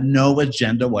all. I have no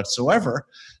agenda whatsoever.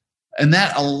 And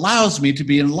that allows me to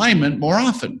be in alignment more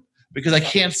often because I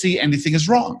can't see anything as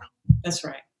wrong. That's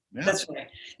right. Yeah. That's right.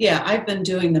 Yeah, I've been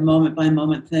doing the moment by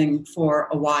moment thing for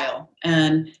a while.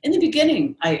 And in the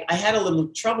beginning, I had a little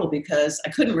trouble because I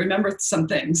couldn't remember some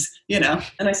things, and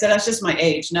I said, that's just my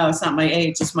age. No, it's not my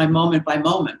age. It's my moment by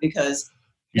moment because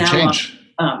you now change.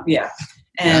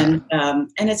 And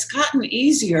it's gotten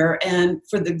easier. And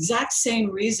for the exact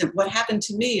same reason, what happened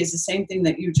to me is the same thing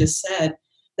that you just said,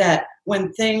 that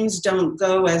when things don't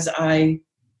go as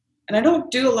and I don't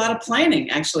do a lot of planning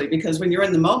actually, because when you're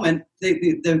in the moment,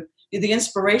 the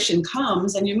inspiration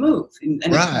comes and you move, and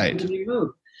right. You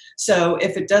move. So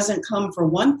if it doesn't come for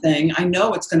one thing, I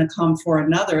know it's going to come for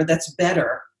another that's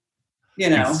better.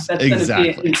 That's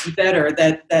exactly. going to be better.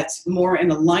 That's more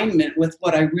in alignment with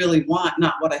what I really want,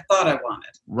 not what I thought I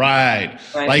wanted. Right.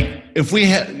 Like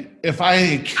if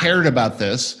I cared about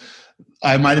this,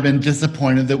 I might have been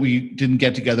disappointed that we didn't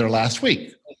get together last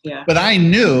week. Yeah. But I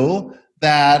knew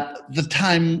that the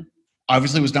time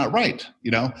obviously was not right,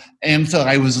 and so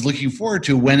I was looking forward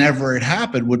to whenever it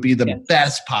happened would be the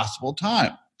best possible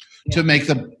time to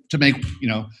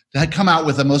come out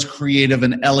with the most creative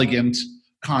and elegant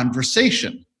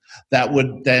conversation that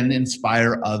would then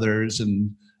inspire others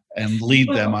and lead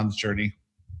them on the journey.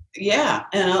 Yeah,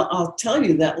 and I'll tell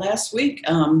you that last week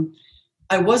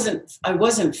I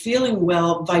wasn't feeling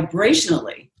well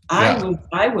vibrationally.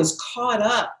 I was caught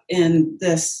up in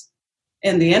this.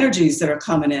 And the energies that are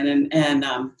coming in,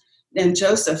 and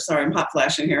Joseph, sorry, I'm hot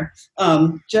flashing here.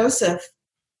 Joseph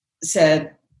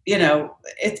said,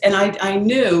 and I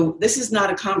knew this is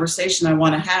not a conversation I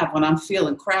want to have when I'm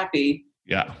feeling crappy.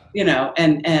 Yeah.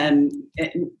 And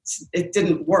it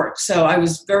didn't work. So I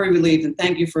was very relieved, and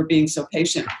thank you for being so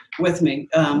patient with me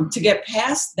to get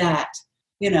past that.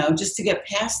 Just to get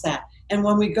past that. And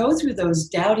when we go through those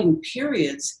doubting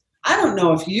periods, I don't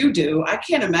know if you do. I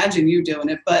can't imagine you doing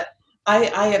it, but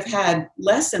I have had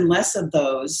less and less of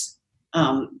those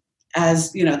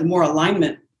as, the more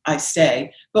alignment I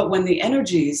stay. But when the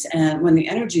energies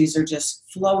are just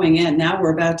flowing in, now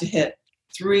we're about to hit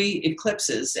 3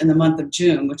 eclipses in the month of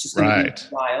June, which is going to be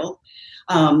wild.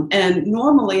 And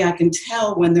normally I can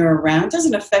tell when they're around. It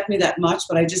doesn't affect me that much,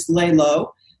 but I just lay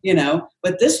low,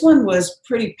 But this one was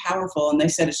pretty powerful. And they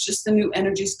said, it's just the new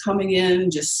energies coming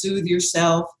in, just soothe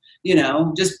yourself.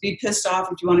 Just be pissed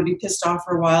off if you want to be pissed off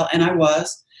for a while. And I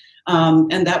was,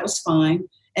 and that was fine.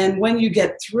 And when you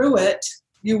get through it,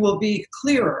 you will be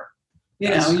clearer.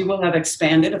 You will have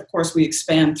expanded. Of course, we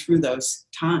expand through those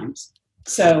times.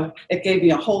 So it gave me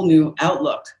a whole new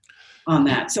outlook on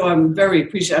that. So I'm very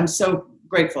appreciative. I'm so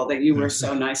grateful that you were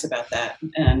so nice about that.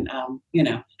 And,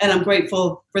 and I'm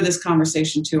grateful for this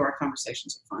conversation too. Our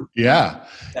conversations are fun. Yeah.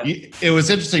 So. It was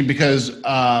interesting because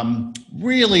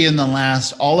really in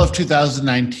the all of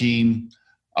 2019,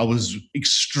 I was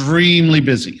extremely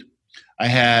busy. I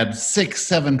had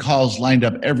 6-7 calls lined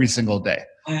up every single day.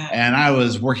 And I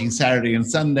was working Saturday and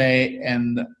Sunday,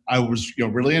 and I was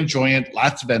really enjoying it,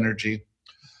 lots of energy.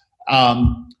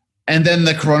 And then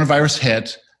the coronavirus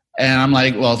hit. And I'm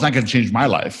like, well, it's not going to change my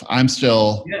life. I'm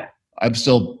still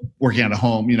working at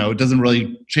home. It doesn't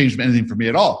really change anything for me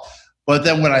at all. But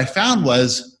then what I found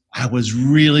was I was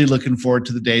really looking forward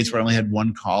to the days where I only had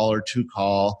 1 call or 2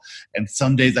 call. And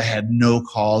some days I had no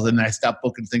calls, and I stopped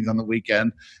booking things on the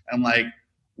weekend. And I'm like,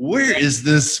 where is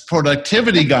this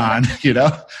productivity gone?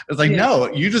 It's like,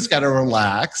 no, you just got to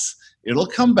relax. It'll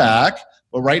come back.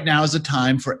 But right now is a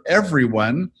time for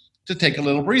everyone to take a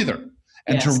little breather.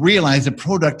 And to realize that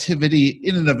productivity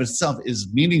in and of itself is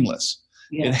meaningless.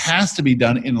 Yes. It has to be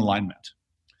done in alignment.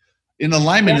 In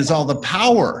alignment is all the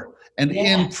power. And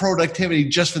in productivity,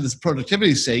 just for this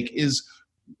productivity's sake, is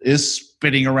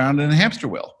spinning around in a hamster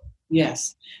wheel.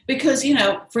 Yes. Because,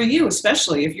 for you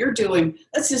especially, if you're doing,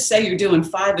 let's just say you're doing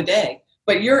 5 a day,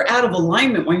 but you're out of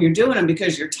alignment when you're doing them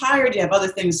because you're tired, you have other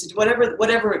things to do,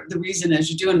 whatever the reason is,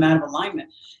 you're doing them out of alignment.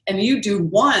 And you do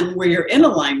 1 where you're in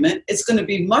alignment, it's going to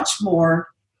be much more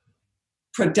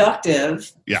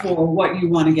productive for what you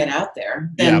want to get out there.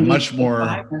 Much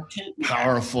more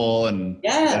powerful and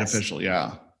beneficial.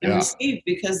 And received,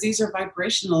 because these are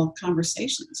vibrational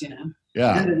conversations,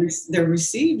 Yeah. And they're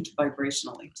received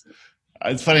vibrationally too.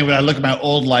 It's funny when I look at my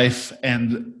old life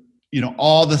and,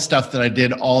 all the stuff that I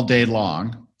did all day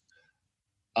long.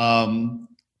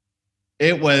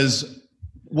 It was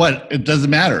it doesn't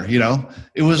matter,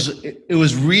 it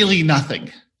was really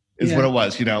nothing is what it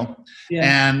was,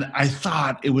 Yeah. And I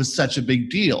thought it was such a big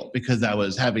deal because I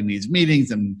was having these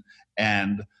meetings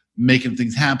and making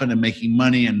things happen and making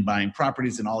money and buying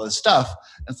properties and all this stuff.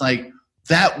 It's like,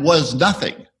 that was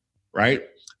nothing, right?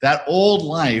 That old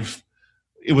life,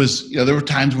 it was, there were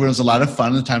times where it was a lot of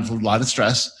fun and times with a lot of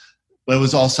stress, but it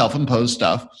was all self-imposed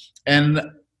stuff. And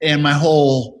my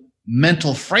whole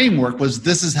mental framework was,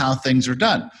 this is how things are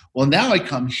done. Well, now I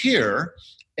come here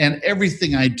and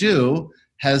everything I do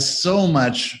has so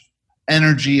much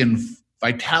energy and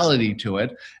vitality to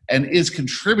it and is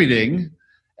contributing.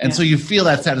 And so you feel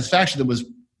that satisfaction that was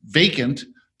vacant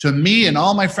to me and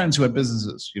all my friends who had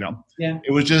businesses,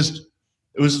 It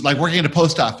was like working at a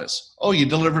post office. Oh, you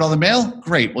delivered all the mail?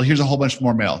 Great. Well, here's a whole bunch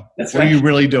more mail. What are you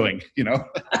really doing?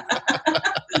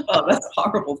 Oh, that's a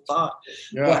horrible thought.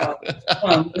 Yeah. Wow.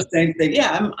 The same thing.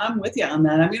 Yeah, I'm with you on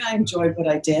that. I mean, I enjoyed what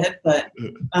I did, but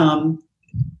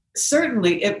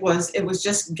certainly it was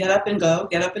just get up and go,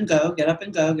 get up and go, get up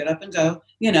and go, get up and go.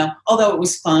 Although it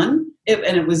was fun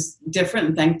and it was different.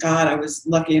 And thank God I was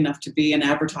lucky enough to be in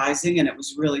advertising, and it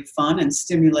was really fun and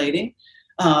stimulating.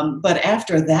 But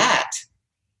after that,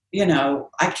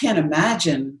 I can't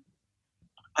imagine.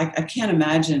 I can't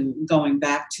imagine going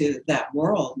back to that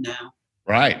world now.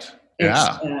 Right.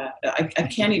 Yeah.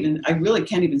 I really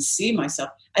can't even see myself.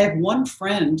 I have one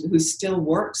friend who still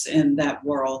works in that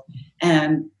world,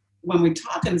 and when we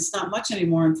talk, and it's not much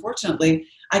anymore, unfortunately,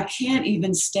 I can't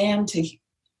even stand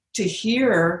to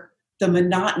hear the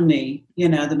monotony.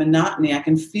 I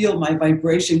can feel my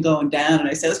vibration going down, and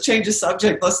I say, let's change the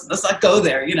subject. Let's not go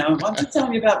there. I'm just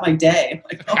telling you about my day.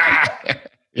 I'm like, oh my God.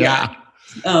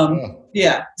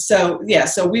 Yeah.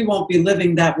 So we won't be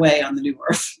living that way on the new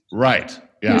earth. Right.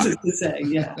 Yeah. To say,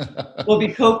 yeah. We'll be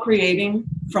co-creating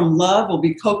from love. We'll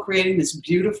be co-creating this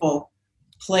beautiful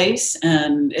place,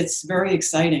 and it's very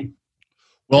exciting.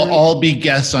 We'll all be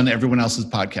guests on everyone else's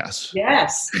podcasts.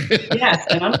 Yes.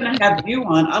 And I'm going to have you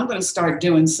on. I'm going to start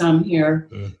doing some here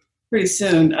pretty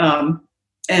soon.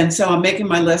 And so I'm making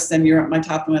my list, and you're at my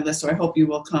top of my list. So I hope you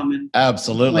will come and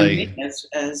absolutely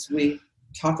as we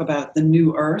talk about the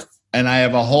new earth. And I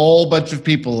have a whole bunch of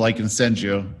people I can send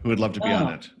you who would love to be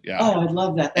on it. Yeah. Oh, I'd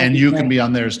love that. And you can be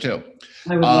on theirs too.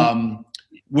 I would love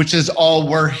which is all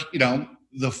where,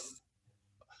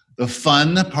 the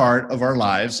fun part of our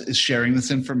lives is sharing this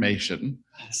information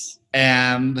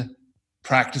and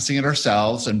practicing it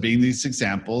ourselves and being these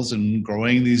examples and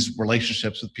growing these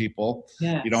relationships with people.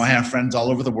 Yes. I have friends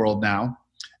all over the world now.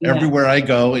 Yeah. Everywhere I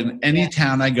go, in any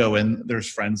town I go in, there's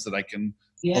friends that I can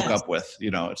hook up with.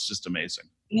 It's just amazing.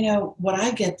 What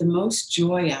I get the most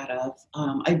joy out of,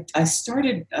 I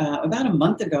started about a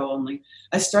month ago only,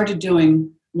 I started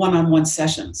doing one-on-one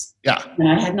sessions. Yeah. And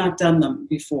I had not done them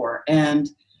before. And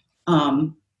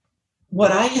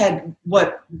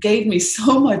what gave me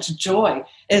so much joy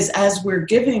is as we're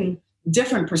giving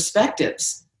different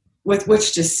perspectives with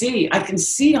which to see, I can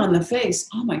see on the face,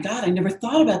 oh my God, I never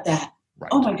thought about that. Right.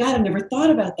 Oh my God, I never thought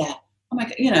about that. Oh my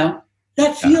God,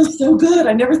 that feels so good.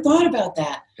 I never thought about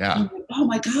that. Yeah. Like, oh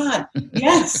my God.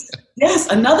 Yes.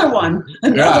 Another one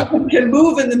can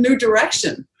move in the new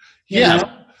direction. You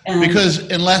know? Because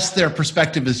unless their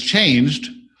perspective has changed,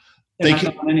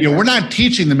 we're not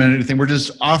teaching them anything. We're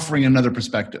just offering another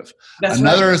perspective.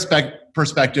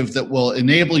 Perspective that will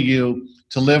enable you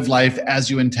to live life as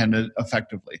you intended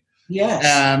effectively. Yes.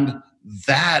 And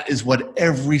that is what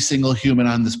every single human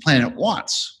on this planet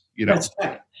wants. That's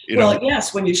right.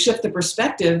 Yes, when you shift the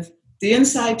perspective, the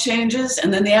inside changes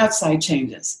and then the outside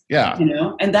changes. Yeah.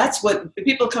 And that's what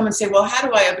people come and say, well,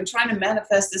 I've been trying to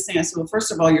manifest this thing. I said, well,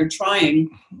 first of all, you're trying,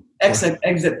 exit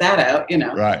that out,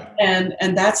 Right.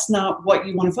 And that's not what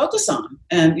you want to focus on.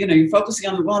 And, you're focusing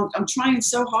on, I'm trying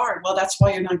so hard. Well, that's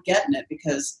why you're not getting it,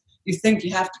 because you think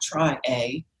you have to try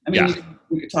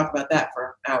we could talk about that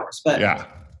for hours, but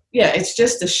it's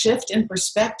just a shift in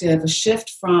perspective, a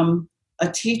shift from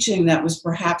a teaching that was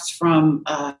perhaps from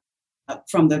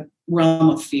the realm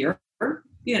of fear,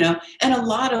 and a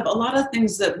lot of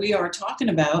things that we are talking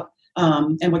about,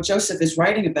 and what Josef is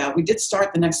writing about. We did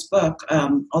start the next book,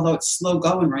 although it's slow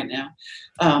going right now,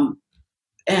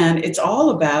 and it's all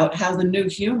about how the new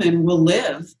human will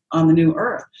live on the new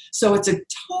earth. So it's a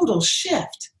total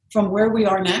shift from where we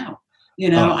are now.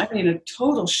 A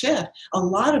total shift. A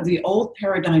lot of the old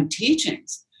paradigm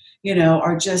teachings,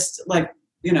 are just like,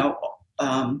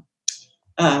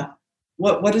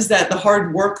 what is that? The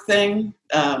hard work thing.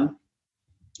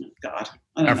 God,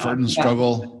 I don't know. Effort and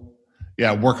struggle.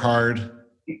 Yeah, work hard.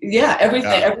 Yeah,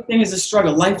 everything is a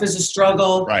struggle. Life is a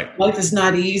struggle. Right. Life is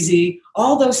not easy.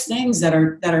 All those things that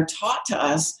are taught to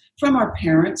us from our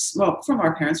parents. Well, from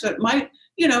our parents, but my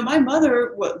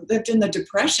mother lived in the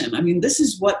Depression. I mean, this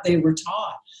is what they were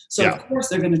taught. So of course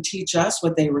they're going to teach us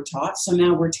what they were taught. So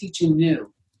now we're teaching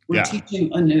new. We're teaching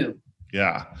anew.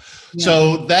 Yeah.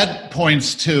 So that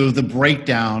points to the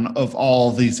breakdown of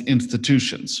all these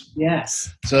institutions.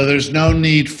 Yes. So there's no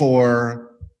need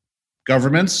for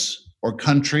governments or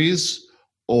countries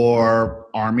or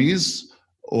armies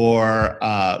or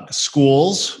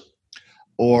schools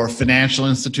or financial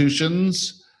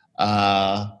institutions.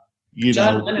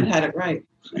 John Lennon had it right.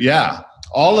 Yeah.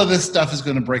 All of this stuff is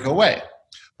going to break away.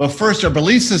 But first, our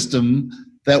belief system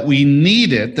that we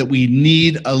need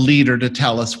a leader to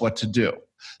tell us what to do,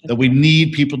 that we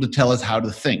need people to tell us how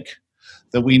to think,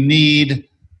 that we need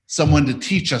someone to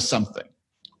teach us something.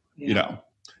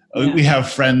 We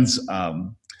have friends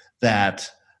that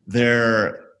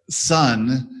their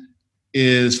son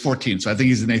is 14, so I think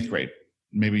he's in 8th grade,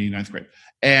 maybe 9th grade,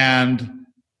 and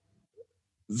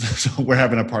so we're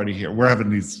having a party here. We're having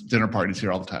these dinner parties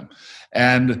here all the time,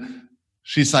 and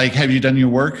she's like, "Have you done your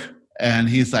work?" And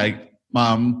he's like,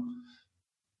 "Mom,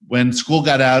 when school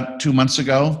got out 2 months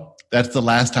ago, that's the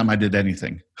last time I did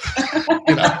anything."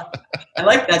 I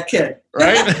like that kid.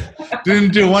 Right?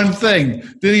 Didn't do one thing.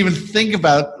 Didn't even think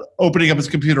about opening up his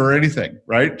computer or anything,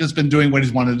 right? Just been doing what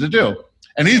he's wanted to do.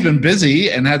 And he's been busy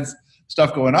and had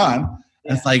stuff going on.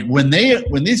 Yeah. It's like when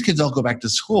these kids all go back to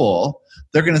school,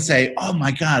 they're going to say, "Oh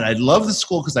my God, I love the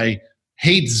school because I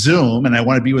hate Zoom and I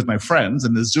want to be with my friends.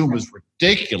 And the Zoom is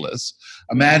ridiculous.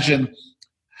 Imagine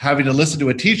having to listen to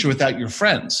a teacher without your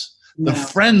friends. The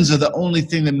friends are the only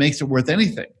thing that makes it worth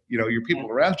anything. Your people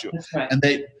around you." That's right.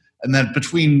 And then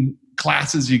between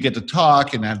classes, you get to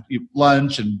talk and have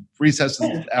lunch and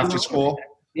recesses after school.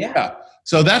 Yeah.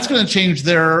 So that's going to change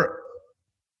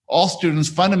all students'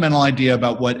 fundamental idea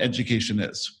about what education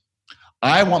is.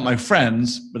 I want my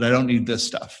friends, but I don't need this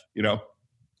stuff,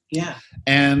 Yeah.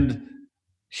 And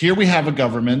here we have a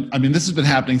government. I mean, this has been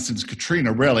happening since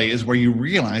Katrina, really, is where you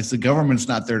realize the government's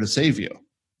not there to save you,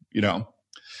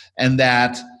 and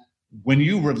that when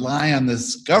you rely on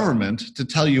this government to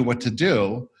tell you what to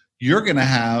do, you're going to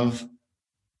have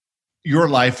your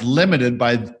life limited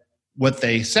by what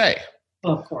they say.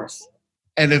 Well, of course.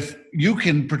 And if you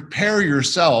can prepare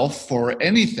yourself for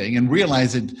anything and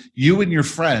realize that you and your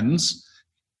friends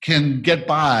can get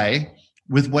by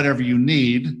with whatever you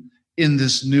need in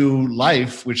this new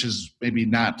life, which is maybe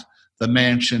not the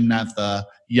mansion, not the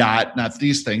yacht, not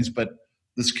these things, but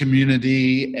this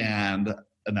community and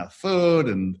enough food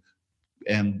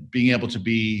and being able to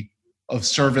be of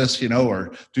service,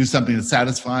 or do something that's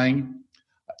satisfying.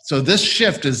 So this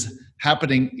shift is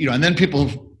happening, and then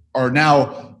people are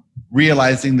now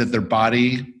realizing that their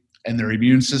body and their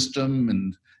immune system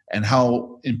and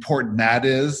how important that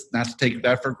is, not to take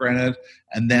that for granted,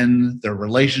 and then their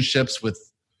relationships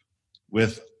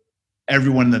with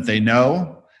everyone that they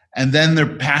know, and then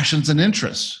their passions and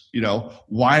interests.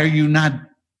 Why are you not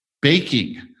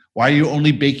baking? Why are you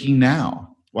only baking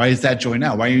now? Why is that joy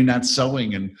now? Why are you not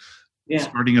sewing and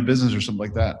starting a business or something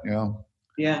like that?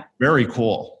 Yeah. Very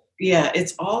cool. Yeah,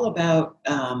 it's all about,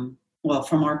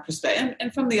 from our perspective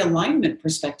and from the alignment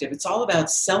perspective, it's all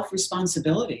about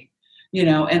self-responsibility,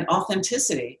 and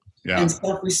authenticity and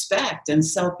self-respect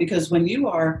because when you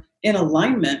are in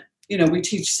alignment, we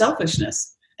teach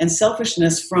selfishness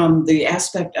from the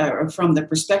aspect or from the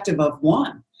perspective of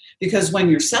one, because when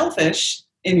you're selfish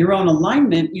in your own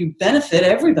alignment, you benefit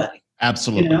everybody.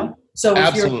 Absolutely. So if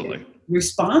Absolutely. You're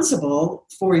responsible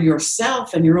for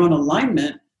yourself and your own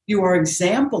alignment, you are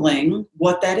exempling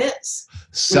what that is.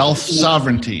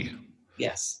 Self-sovereignty.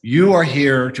 Yes. You are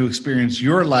here to experience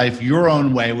your life your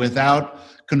own way without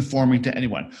conforming to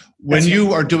anyone. When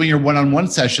you are doing your one-on-one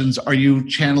sessions, are you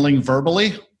channeling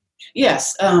verbally?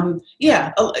 Yes.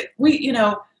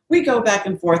 We go back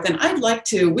and forth, and I'd like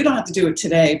to, we don't have to do it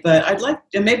today, but I'd like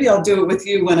to, maybe I'll do it with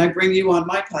you when I bring you on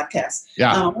my podcast.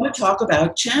 Yeah. I want to talk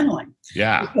about channeling.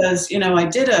 Yeah. Because, I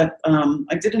did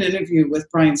an interview with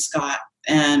Brian Scott,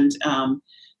 and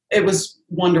it was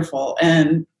wonderful.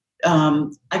 And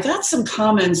I got some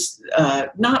comments,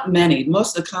 not many.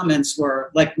 Most of the comments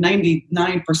were like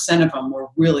 99% of them were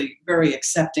really very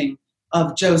accepting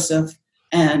of Joseph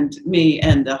and me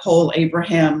and the whole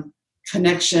Abraham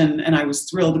connection. And I was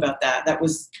thrilled about that. That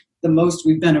was the most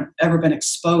we've ever been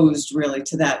exposed really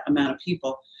to that amount of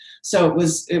people. So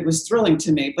it was thrilling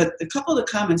to me. But a couple of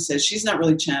the comments said she's not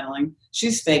really channeling.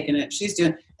 She's faking it. She's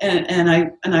doing, and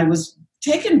I was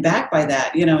taken back by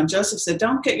that, and Joseph said,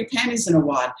 don't get your panties in a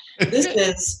wad. This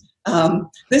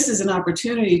is an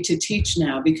opportunity to teach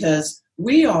now, because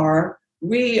we are,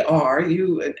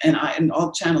 you and I, and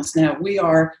all channels now, we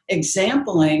are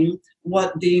exempling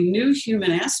what the new human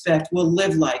aspect will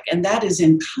live like. And that is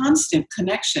in constant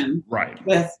connection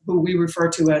with who we refer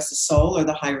to as the soul or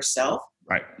the higher self.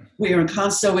 Right. We are in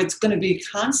so it's going to be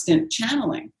constant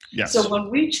channeling. Yes. So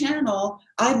when we channel,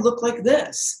 I look like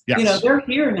this. Yes. They're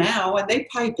here now and they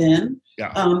pipe in.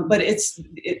 Yeah. But it's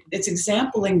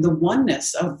exempling the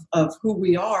oneness of who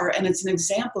we are, and it's an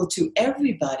example to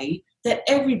everybody that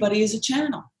everybody is a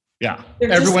channel. Yeah.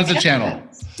 Everyone's a channel.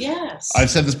 Yes. I've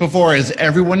said this before, is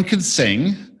everyone can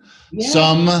sing. Yes.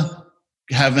 Some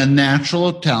have a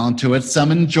natural talent to it.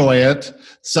 Some enjoy it.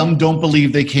 Some don't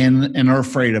believe they can and are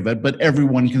afraid of it, but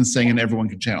everyone can sing and everyone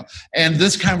can channel. And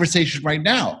this conversation right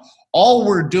now, all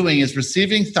we're doing is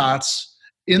receiving thoughts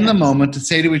in the moment to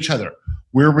say to each other,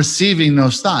 we're receiving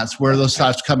those thoughts. Where are those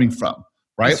thoughts coming from,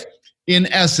 right?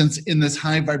 In essence, in this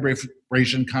high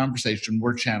vibration conversation,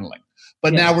 we're channeling.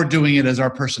 But now we're doing it as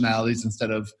our personalities instead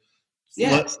of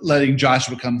letting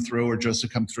Joshua come through or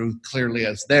Joseph come through clearly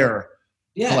as their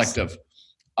collective.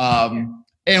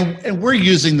 And we're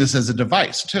using this as a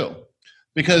device too,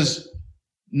 because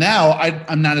now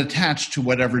I'm not attached to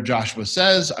whatever Joshua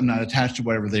says. I'm not attached to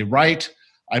whatever they write.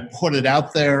 I put it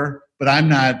out there, but I'm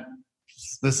not,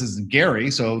 this isn't Gary.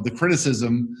 So the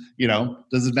criticism,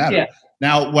 doesn't matter. Yeah.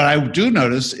 Now, what I do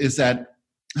notice is that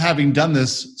having done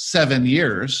this 7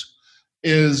 years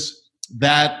is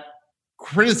that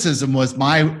criticism was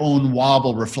my own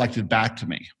wobble reflected back to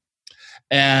me.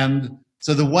 And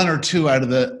so the 1 or 2 out of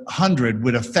the 100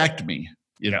 would affect me,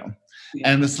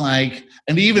 and it's like,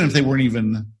 and even if they weren't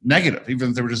even negative, even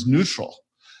if they were just neutral,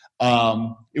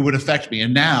 it would affect me.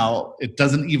 And now it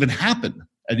doesn't even happen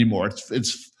anymore.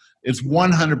 It's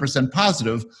 100%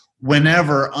 positive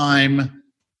whenever I'm,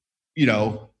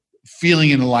 feeling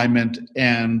in alignment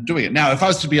and doing it. Now, if I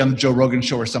was to be on the Joe Rogan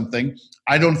show or something,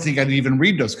 I don't think I'd even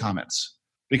read those comments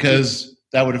because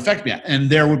that would affect me. And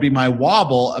there would be my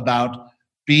wobble about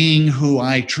being who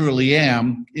I truly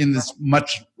am in this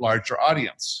much larger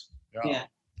audience.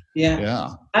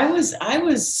 Yeah. I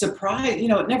was surprised,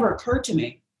 it never occurred to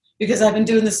me because I've been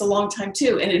doing this a long time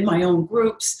too. And in my own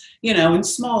groups, in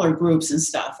smaller groups and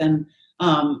stuff. And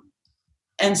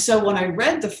so when I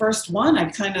read the first one, I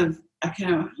kind of,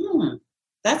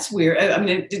 that's weird. I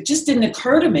mean, it just didn't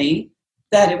occur to me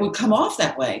that it would come off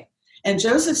that way. And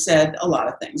Joseph said a lot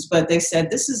of things, but they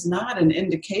said, this is not an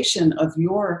indication of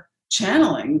your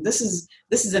channeling. This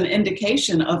is an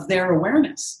indication of their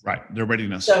awareness. Right. Their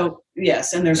readiness. So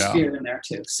yes. And there's fear in there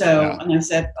too. So, and I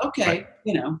said, okay,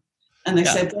 and they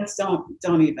said, just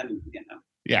don't even,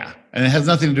 Yeah. And it has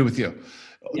nothing to do with you.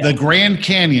 Yeah. The Grand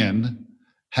Canyon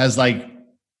has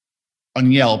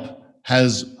on Yelp,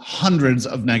 has hundreds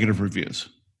of negative reviews.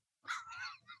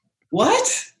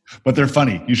 What? But they're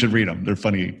funny. You should read them. They're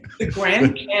funny. The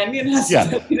Grand Canyon has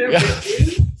negative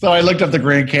reviews? So I looked up the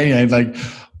Grand Canyon.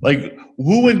 Like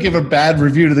who would give a bad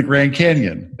review to the Grand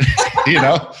Canyon?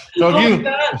 So God.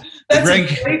 That's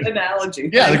a great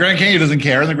analogy. Yeah, the Grand Canyon doesn't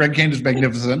care, and the Grand Canyon is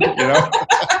magnificent,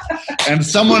 And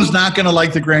someone's not going to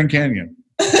like the Grand Canyon.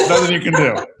 There's nothing you can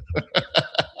do.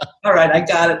 All right, I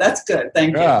got it. That's good.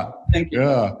 Thank you. Yeah. Thank you.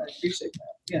 Yeah. I appreciate that.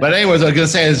 Yeah. But anyways, I was going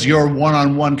to say is your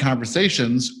one-on-one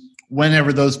conversations,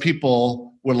 whenever those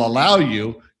people will allow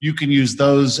you, you can use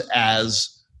those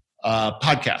as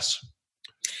podcasts.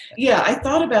 Yeah, I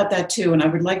thought about that too, and I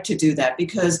would like to do that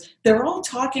because they're all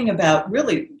talking about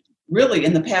really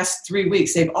in the past 3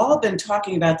 weeks, they've all been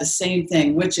talking about the same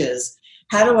thing, which is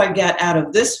how do I get out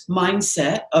of this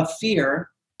mindset of fear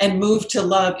and move to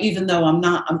love, even though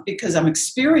because I'm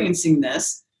experiencing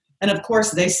this. And of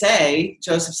course they say,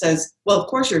 Joseph says, well, of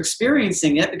course you're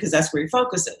experiencing it because that's where your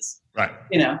focus is. Right.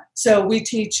 So we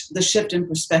teach the shift in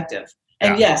perspective.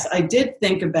 And yes, I did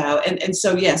think about, and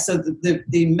so, yes, so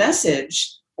the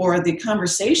message or the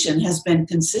conversation has been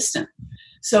consistent.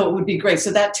 So it would be great.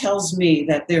 So that tells me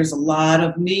that there's a lot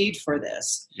of need for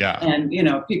this. Yeah. And,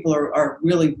 people are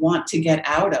really want to get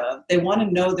out of, they want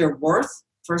to know their worth,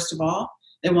 first of all.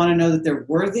 They want to know that they're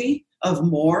worthy of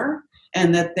more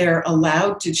and that they're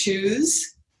allowed to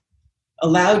choose.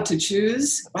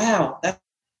 Wow,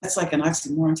 that's like an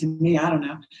oxymoron to me. I don't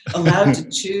know. Allowed to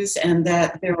choose, and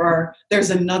that there's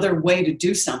another way to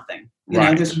do something.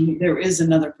 There is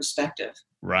another perspective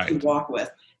to walk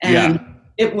with. And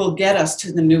it will get us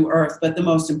to the new earth. But the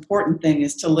most important thing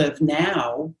is to live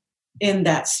now in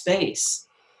that space.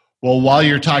 Well, while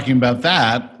you're talking about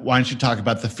that, why don't you talk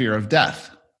about the fear of death?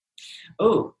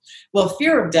 oh, well,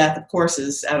 fear of death, of course,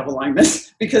 is out of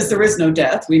alignment because there is no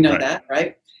death. We know that,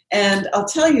 right? And I'll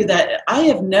tell you that I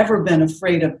have never been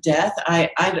afraid of death. I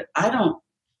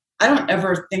don't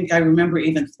ever think I remember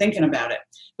even thinking about it.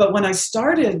 But when I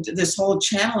started this whole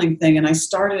channeling thing, and I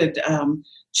started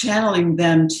channeling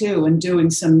them too, and doing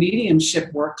some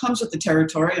mediumship work, comes with the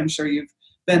territory. I'm sure you've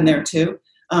been there too.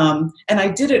 And I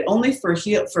did it only for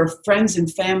friends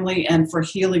and family and for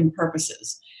healing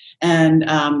purposes, and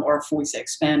or if we say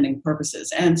expanding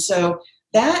purposes. And so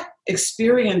that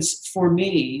experience for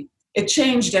me, it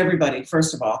changed everybody,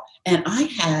 first of all. And I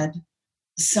had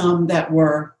some that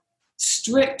were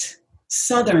strict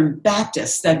Southern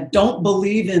Baptists that don't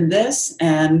believe in this,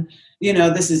 and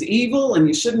this is evil and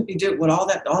you shouldn't be doing all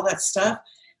that stuff.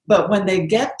 But when they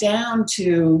get down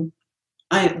to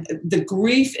the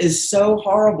grief is so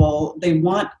horrible, they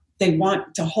want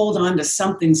to hold on to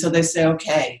something, so they say,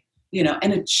 okay,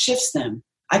 and it shifts them.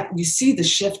 You see the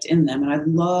shift in them, and I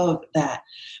love that.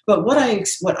 But what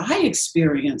I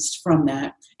experienced from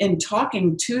that in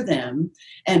talking to them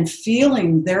and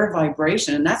feeling their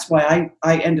vibration, and that's why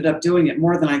I ended up doing it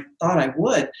more than I thought I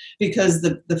would, because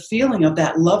the feeling of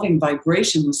that loving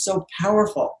vibration was so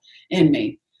powerful in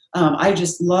me. I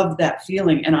just loved that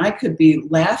feeling, and I could be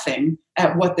laughing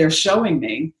at what they're showing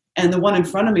me, and the one in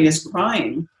front of me is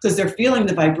crying because they're feeling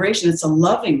the vibration. It's a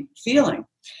loving feeling.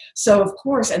 So of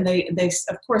course, and they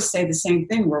of course say the same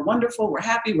thing. We're wonderful. We're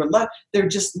happy. We're love. They're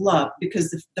just love, because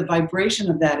the vibration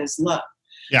of that is love.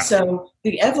 Yeah. So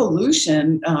the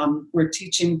evolution we're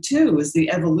teaching too is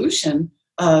the evolution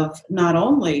of not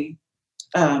only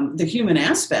the human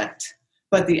aspect,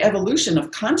 but the evolution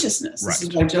of consciousness. Right. This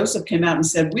is why Joseph came out and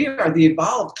said, we are the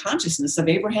evolved consciousness of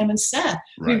Abraham and Seth.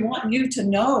 Right. We want you to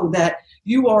know that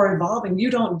you are evolving. You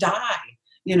don't die.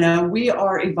 We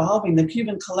are evolving. The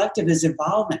human collective is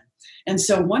evolving. And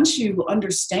so once you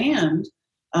understand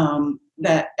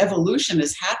that evolution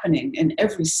is happening in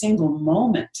every single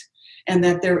moment, and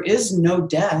that there is no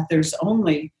death, there's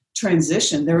only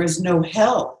transition. There is no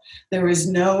hell.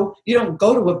 You don't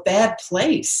go to a bad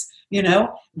place.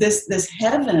 This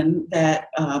heaven that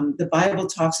the Bible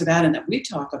talks about and that we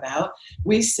talk about,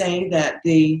 we say that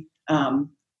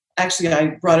actually, I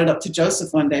brought it up to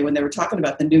Joseph one day when they were talking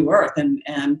about the new earth,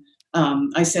 and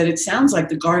I said, it sounds like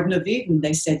the Garden of Eden.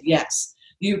 They said, yes,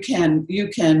 you can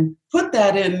put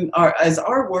that in as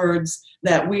our words,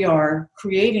 that we are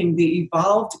creating the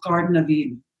evolved Garden of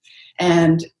Eden.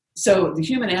 And so the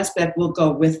human aspect will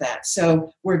go with that.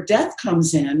 So where death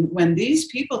comes in, when these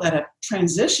people that have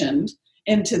transitioned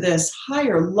into this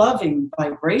higher loving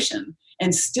vibration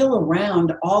and still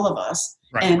around all of us,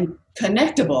 right, and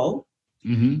connectable,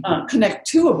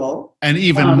 connectuable, and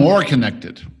even more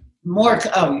connected. Well,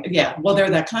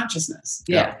 they're that consciousness.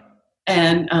 Yeah.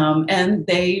 And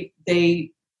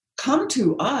they come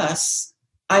to us.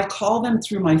 I call them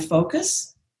through my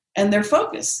focus and their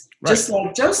focus. Right. Just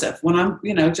like Joseph, when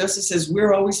Joseph says,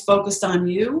 we're always focused on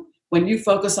you. When you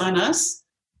focus on us,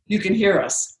 you can hear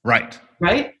us. Right.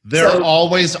 Right? They're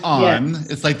always on.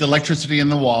 Yes. It's like the electricity in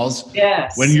the walls.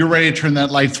 Yes. When you're ready to turn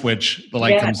that light switch, the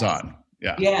light comes on.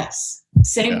 Yeah. Yes.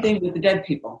 Same thing with the dead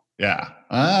people. Yeah.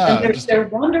 And they're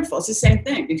wonderful. It's the same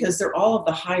thing, because they're all of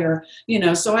the higher,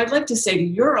 so I'd like to say to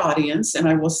your audience, and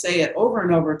I will say it over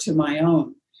and over to my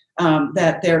own,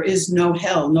 that there is no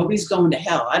hell. Nobody's going to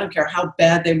hell. I don't care how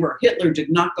bad they were. Hitler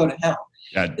did not go to hell.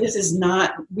 God. This is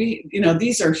not,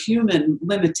 these are human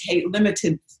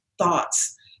limited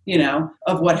thoughts,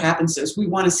 of what happens to us. We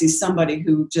want to see somebody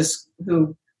who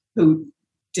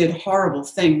did horrible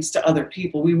things to other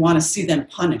people. We want to see them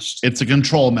punished. It's a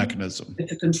control mechanism.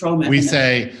 We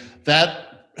say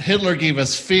that Hitler gave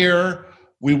us fear.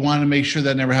 We want to make sure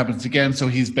that never happens again, so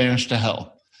he's banished to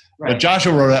hell. Right. But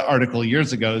Joshua wrote an article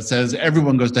years ago that says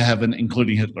everyone goes to heaven,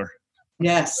 including Hitler.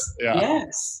 Yes. Yeah.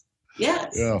 Yes.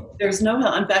 Yeah. There's no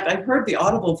hell. In fact, I heard the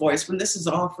audible voice when this is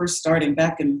all first starting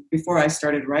before I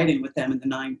started writing with them in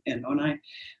 2009.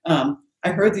 I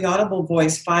heard the audible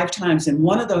voice 5 times, and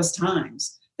one of those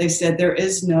times they said there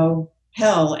is no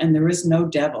hell and there is no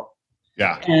devil.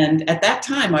 Yeah. And at that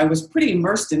time, I was pretty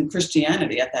immersed in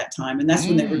Christianity at that time, and that's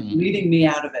when they were leading me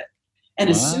out of it. And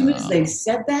as soon as they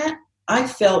said that, I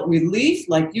felt relief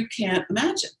like you can't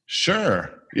imagine.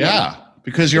 Sure. Yeah.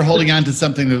 Because you're holding on to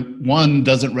something that, 1,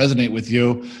 doesn't resonate with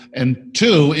you, and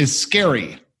 2, is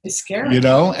scary. It's scary. And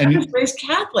I was raised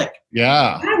Catholic.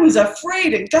 Yeah. I was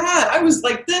afraid of God. I was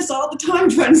like this all the time,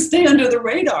 trying to stay under the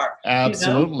radar.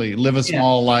 Absolutely. Live a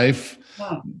small life.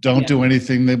 Don't do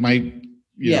anything that might,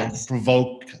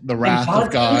 provoke the wrath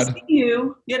of God.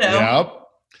 Yep.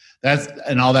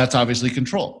 That's obviously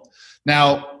control.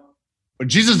 Now, But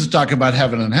Jesus is talking about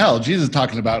heaven and hell. Jesus is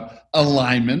talking about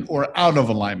alignment or out of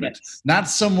alignment, not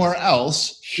somewhere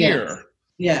else, here.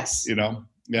 Yes.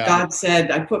 Yeah. God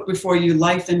said, I put before you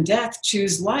life and death,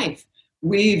 choose life.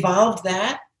 We evolved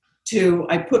that to,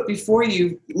 I put before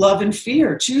you love and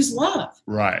fear, choose love.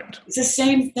 Right. It's the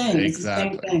same thing. Exactly.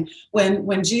 It's the same thing.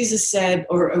 When Jesus said,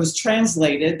 or it was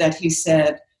translated that he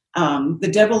said, the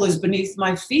devil is beneath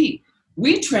my feet.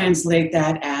 We translate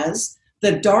that as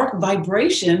the dark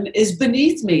vibration is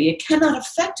beneath me. It cannot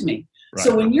affect me. Right.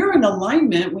 So when you're in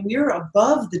alignment, when you're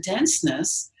above the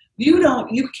denseness,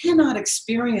 you cannot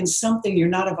experience something you're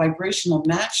not a vibrational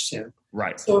match to.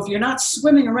 Right. So if you're not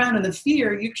swimming around in the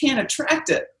fear, you can't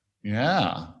attract it.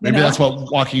 Yeah. Maybe that's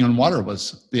what walking on water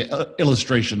was the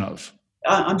illustration of.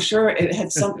 I'm sure it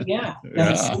had something, that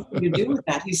has something to do with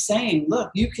that. He's saying, look,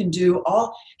 you can do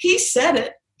all. He said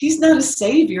it. He's not a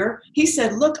savior. He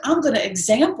said, look, I'm going to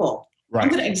example. Right. I'm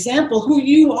going to example who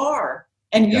you are,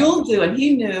 and you'll do. And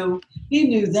he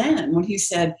knew then when he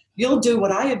said, you'll do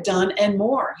what I have done and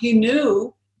more. He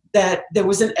knew that there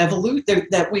was an evolution,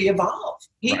 that we evolve.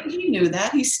 He knew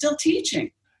that. He's still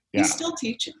teaching. He's still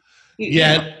teaching.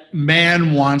 Yet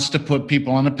man wants to put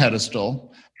people on a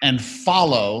pedestal and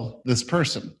follow this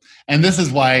person. And this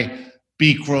is why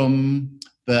Bikram,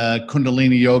 the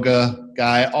Kundalini yoga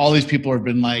guy, all these people have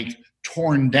been like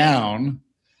torn down,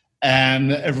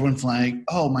 and everyone's like,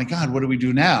 oh my God, what do we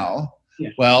do now? Yeah.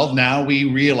 Well, now we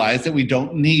realize that we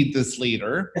don't need this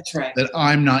leader. That's right. That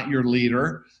I'm not your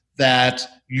leader, that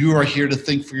you are here to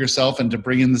think for yourself and to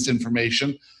bring in this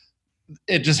information.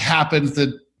 It just happens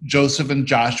that Joseph and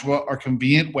Joshua are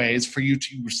convenient ways for you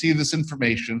to receive this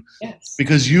information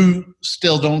because you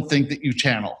still don't think that you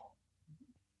channel.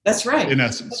 That's right. In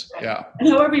essence, right. And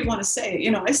however you want to say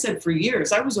it, I said for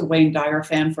years, I was a Wayne Dyer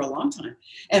fan for a long time.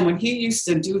 And when he used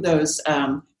to do those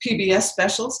PBS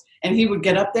specials and he would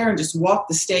get up there and just walk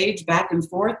the stage back and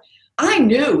forth, I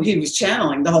knew he was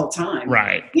channeling the whole time.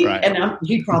 Right. And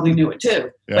he probably knew it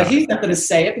too. But he's not going to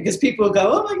say it because people will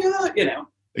go, oh my God,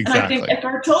 Exactly. And I think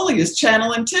Eckhart Tolle is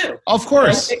channeling too. Of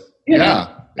course. I think,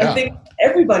 I think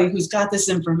everybody who's got this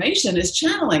information is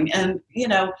channeling. And,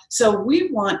 so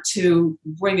we want to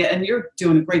bring it, and you're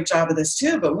doing a great job of this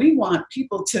too, but we want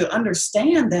people to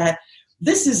understand that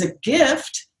this is a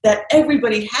gift that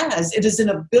everybody has. It is an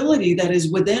ability that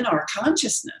is within our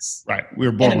consciousness. Right. We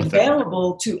were born with it.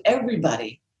 Available to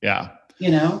everybody. Yeah.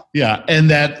 Yeah. And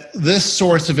that this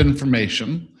source of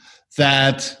information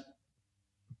that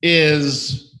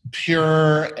is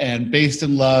pure and based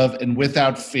in love and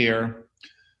without fear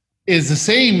is the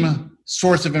same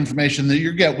source of information that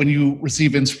you get when you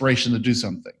receive inspiration to do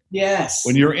something. Yes.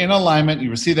 When you're in alignment, you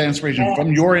receive that inspiration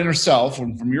from your inner self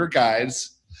and from your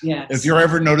guides. Yes. If you're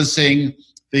ever noticing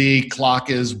the clock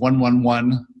is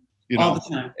 111, all the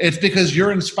time. It's because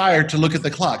you're inspired to look at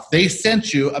the clock. They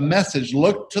sent you a message.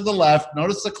 Look to the left,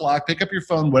 notice the clock, pick up your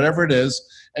phone, whatever it is,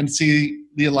 and see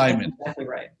the alignment. That's exactly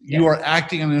right. You are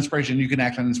acting on inspiration. You can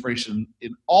act on inspiration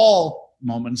in all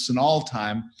moments and all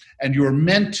time. And we're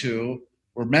meant to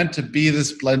be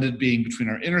this blended being between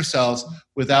our inner selves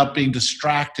without being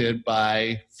distracted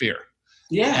by fear.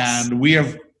 Yes. And we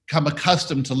have become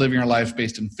accustomed to living our life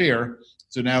based in fear.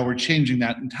 So now we're changing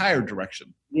that entire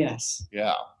direction. Yes.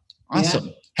 Yeah. Awesome.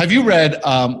 Yeah. Have you read,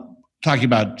 talking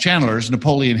about channelers,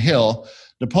 Napoleon Hill?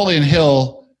 Napoleon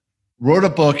Hill wrote a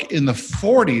book in the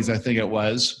 40s, I think it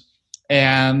was,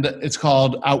 and it's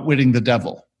called Outwitting the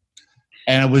Devil.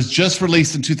 And it was just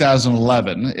released in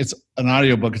 2011. It's an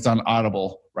audiobook. It's on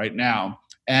Audible right now.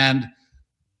 And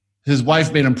his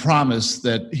wife made him promise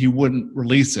that he wouldn't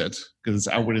release it because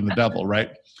it's Outwitting the Devil,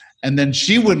 right? And then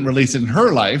she wouldn't release it in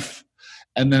her life.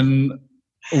 And then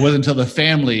it wasn't until the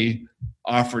family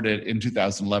offered it in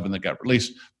 2011 that got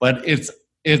released. But it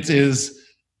is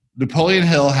Napoleon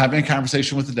Hill having a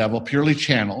conversation with the devil, purely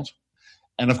channeled.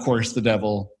 And of course, the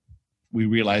devil, we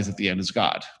realize at the end, is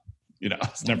God.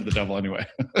 It's never the devil anyway.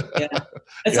 Yeah.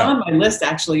 It's on my list,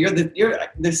 actually. You're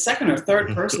the second or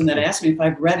third person that asked me if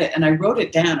I've read it, and I wrote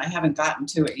it down. I haven't gotten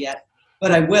to it yet,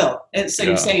 but I will. And so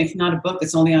you're saying it's not a book,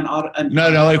 it's only on Audible?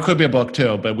 No, it could be a book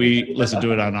too, but we listen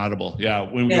to it on Audible. Yeah,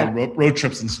 when we go road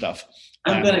trips and stuff.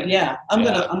 I'm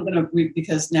gonna read,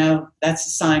 because now that's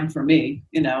a sign for me,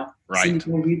 Right.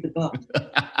 So we'll read the book.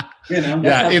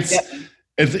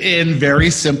 It's in very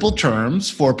simple terms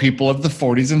for people of the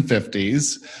 40s and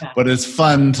 50s, but it's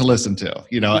fun to listen to,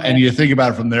 and you think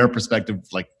about it from their perspective,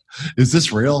 like, is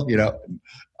this real?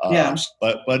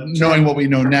 But knowing what we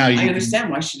know now, I understand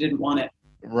why she didn't want it.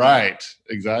 Right.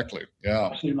 Exactly.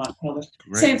 Yeah. She didn't want it published.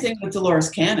 Same thing with Dolores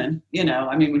Cannon.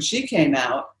 When she came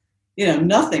out,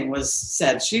 nothing was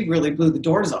said. She really blew the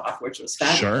doors off, which was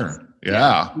fabulous. Sure.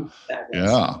 Yeah.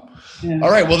 Yeah.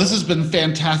 All right. Well, this has been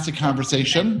fantastic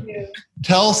conversation.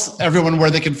 Tell everyone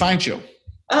where they can find you.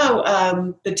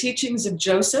 The Teachings of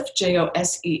Joseph, JOSEF.com.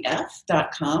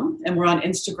 And we're on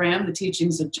Instagram, The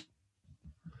Teachings of Joseph.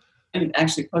 I didn't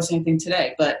actually post anything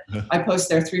today, but I post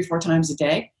there 3-4 times a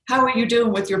day. How are you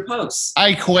doing with your posts?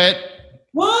 I quit.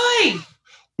 Why?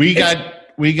 We got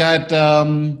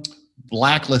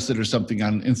blacklisted or something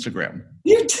on Instagram.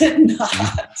 You did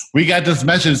not. We got this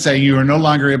message saying you are no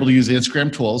longer able to use the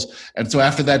Instagram tools. And so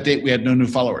after that date, we had no new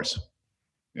followers.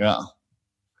 Yeah.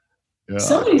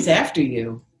 Somebody's after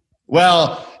you.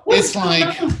 Well, it's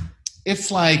like,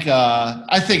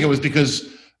 I think it was because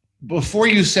before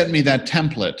you sent me that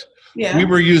template, we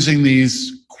were using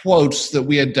these quotes that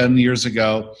we had done years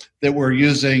ago that were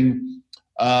using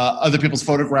other people's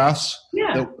photographs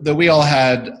that we all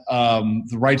had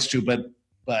the rights to,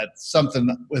 but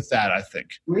something with that, I think,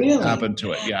 happened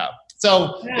to it. Yeah.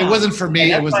 So it wasn't for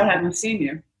me. That's why I haven't seen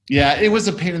you. Yeah, it was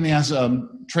a pain in the ass.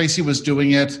 Tracy was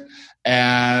doing it,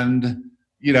 and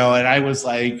and I was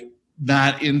like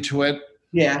not into it.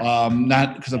 Yeah.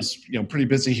 Not because I was pretty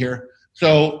busy here.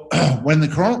 So when the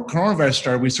coronavirus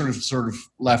started, we sort of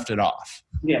left it off.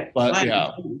 Yeah. But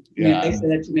If they said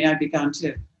that to me, I'd be gone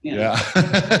too. Yeah.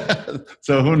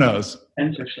 So who knows?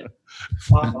 Interesting.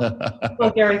 Awesome.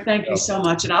 Well, Gary, thank you so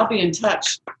much, and I'll be in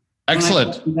touch.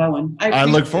 Excellent. I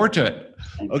look forward to it.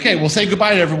 Okay, we'll say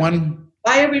goodbye to everyone.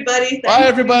 Bye, everybody. Bye,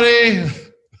 everybody.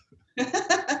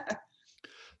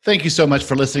 Thank you so much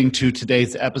for listening to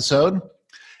today's episode.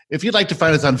 If you'd like to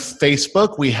find us on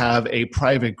Facebook, we have a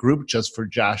private group just for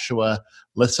Joshua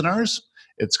listeners.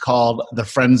 It's called The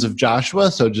Friends of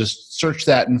Joshua. So just search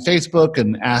that in Facebook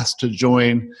and ask to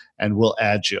join, and we'll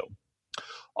add you.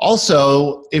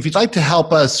 Also, if you'd like to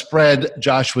help us spread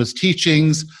Joshua's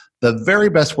teachings, the very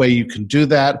best way you can do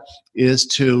that is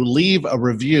to leave a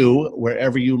review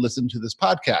wherever you listen to this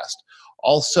podcast.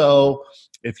 Also,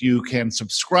 if you can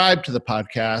subscribe to the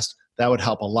podcast, that would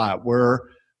help a lot. We're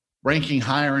ranking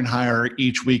higher and higher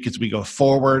each week as we go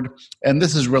forward, and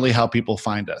this is really how people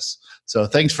find us. So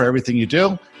thanks for everything you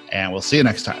do, and we'll see you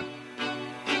next time.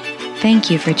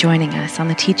 Thank you for joining us on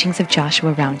the Teachings of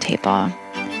Joshua Roundtable.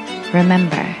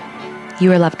 Remember,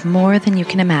 you are loved more than you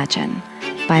can imagine,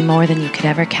 by more than you could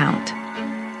ever count.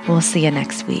 We'll see you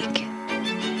next week.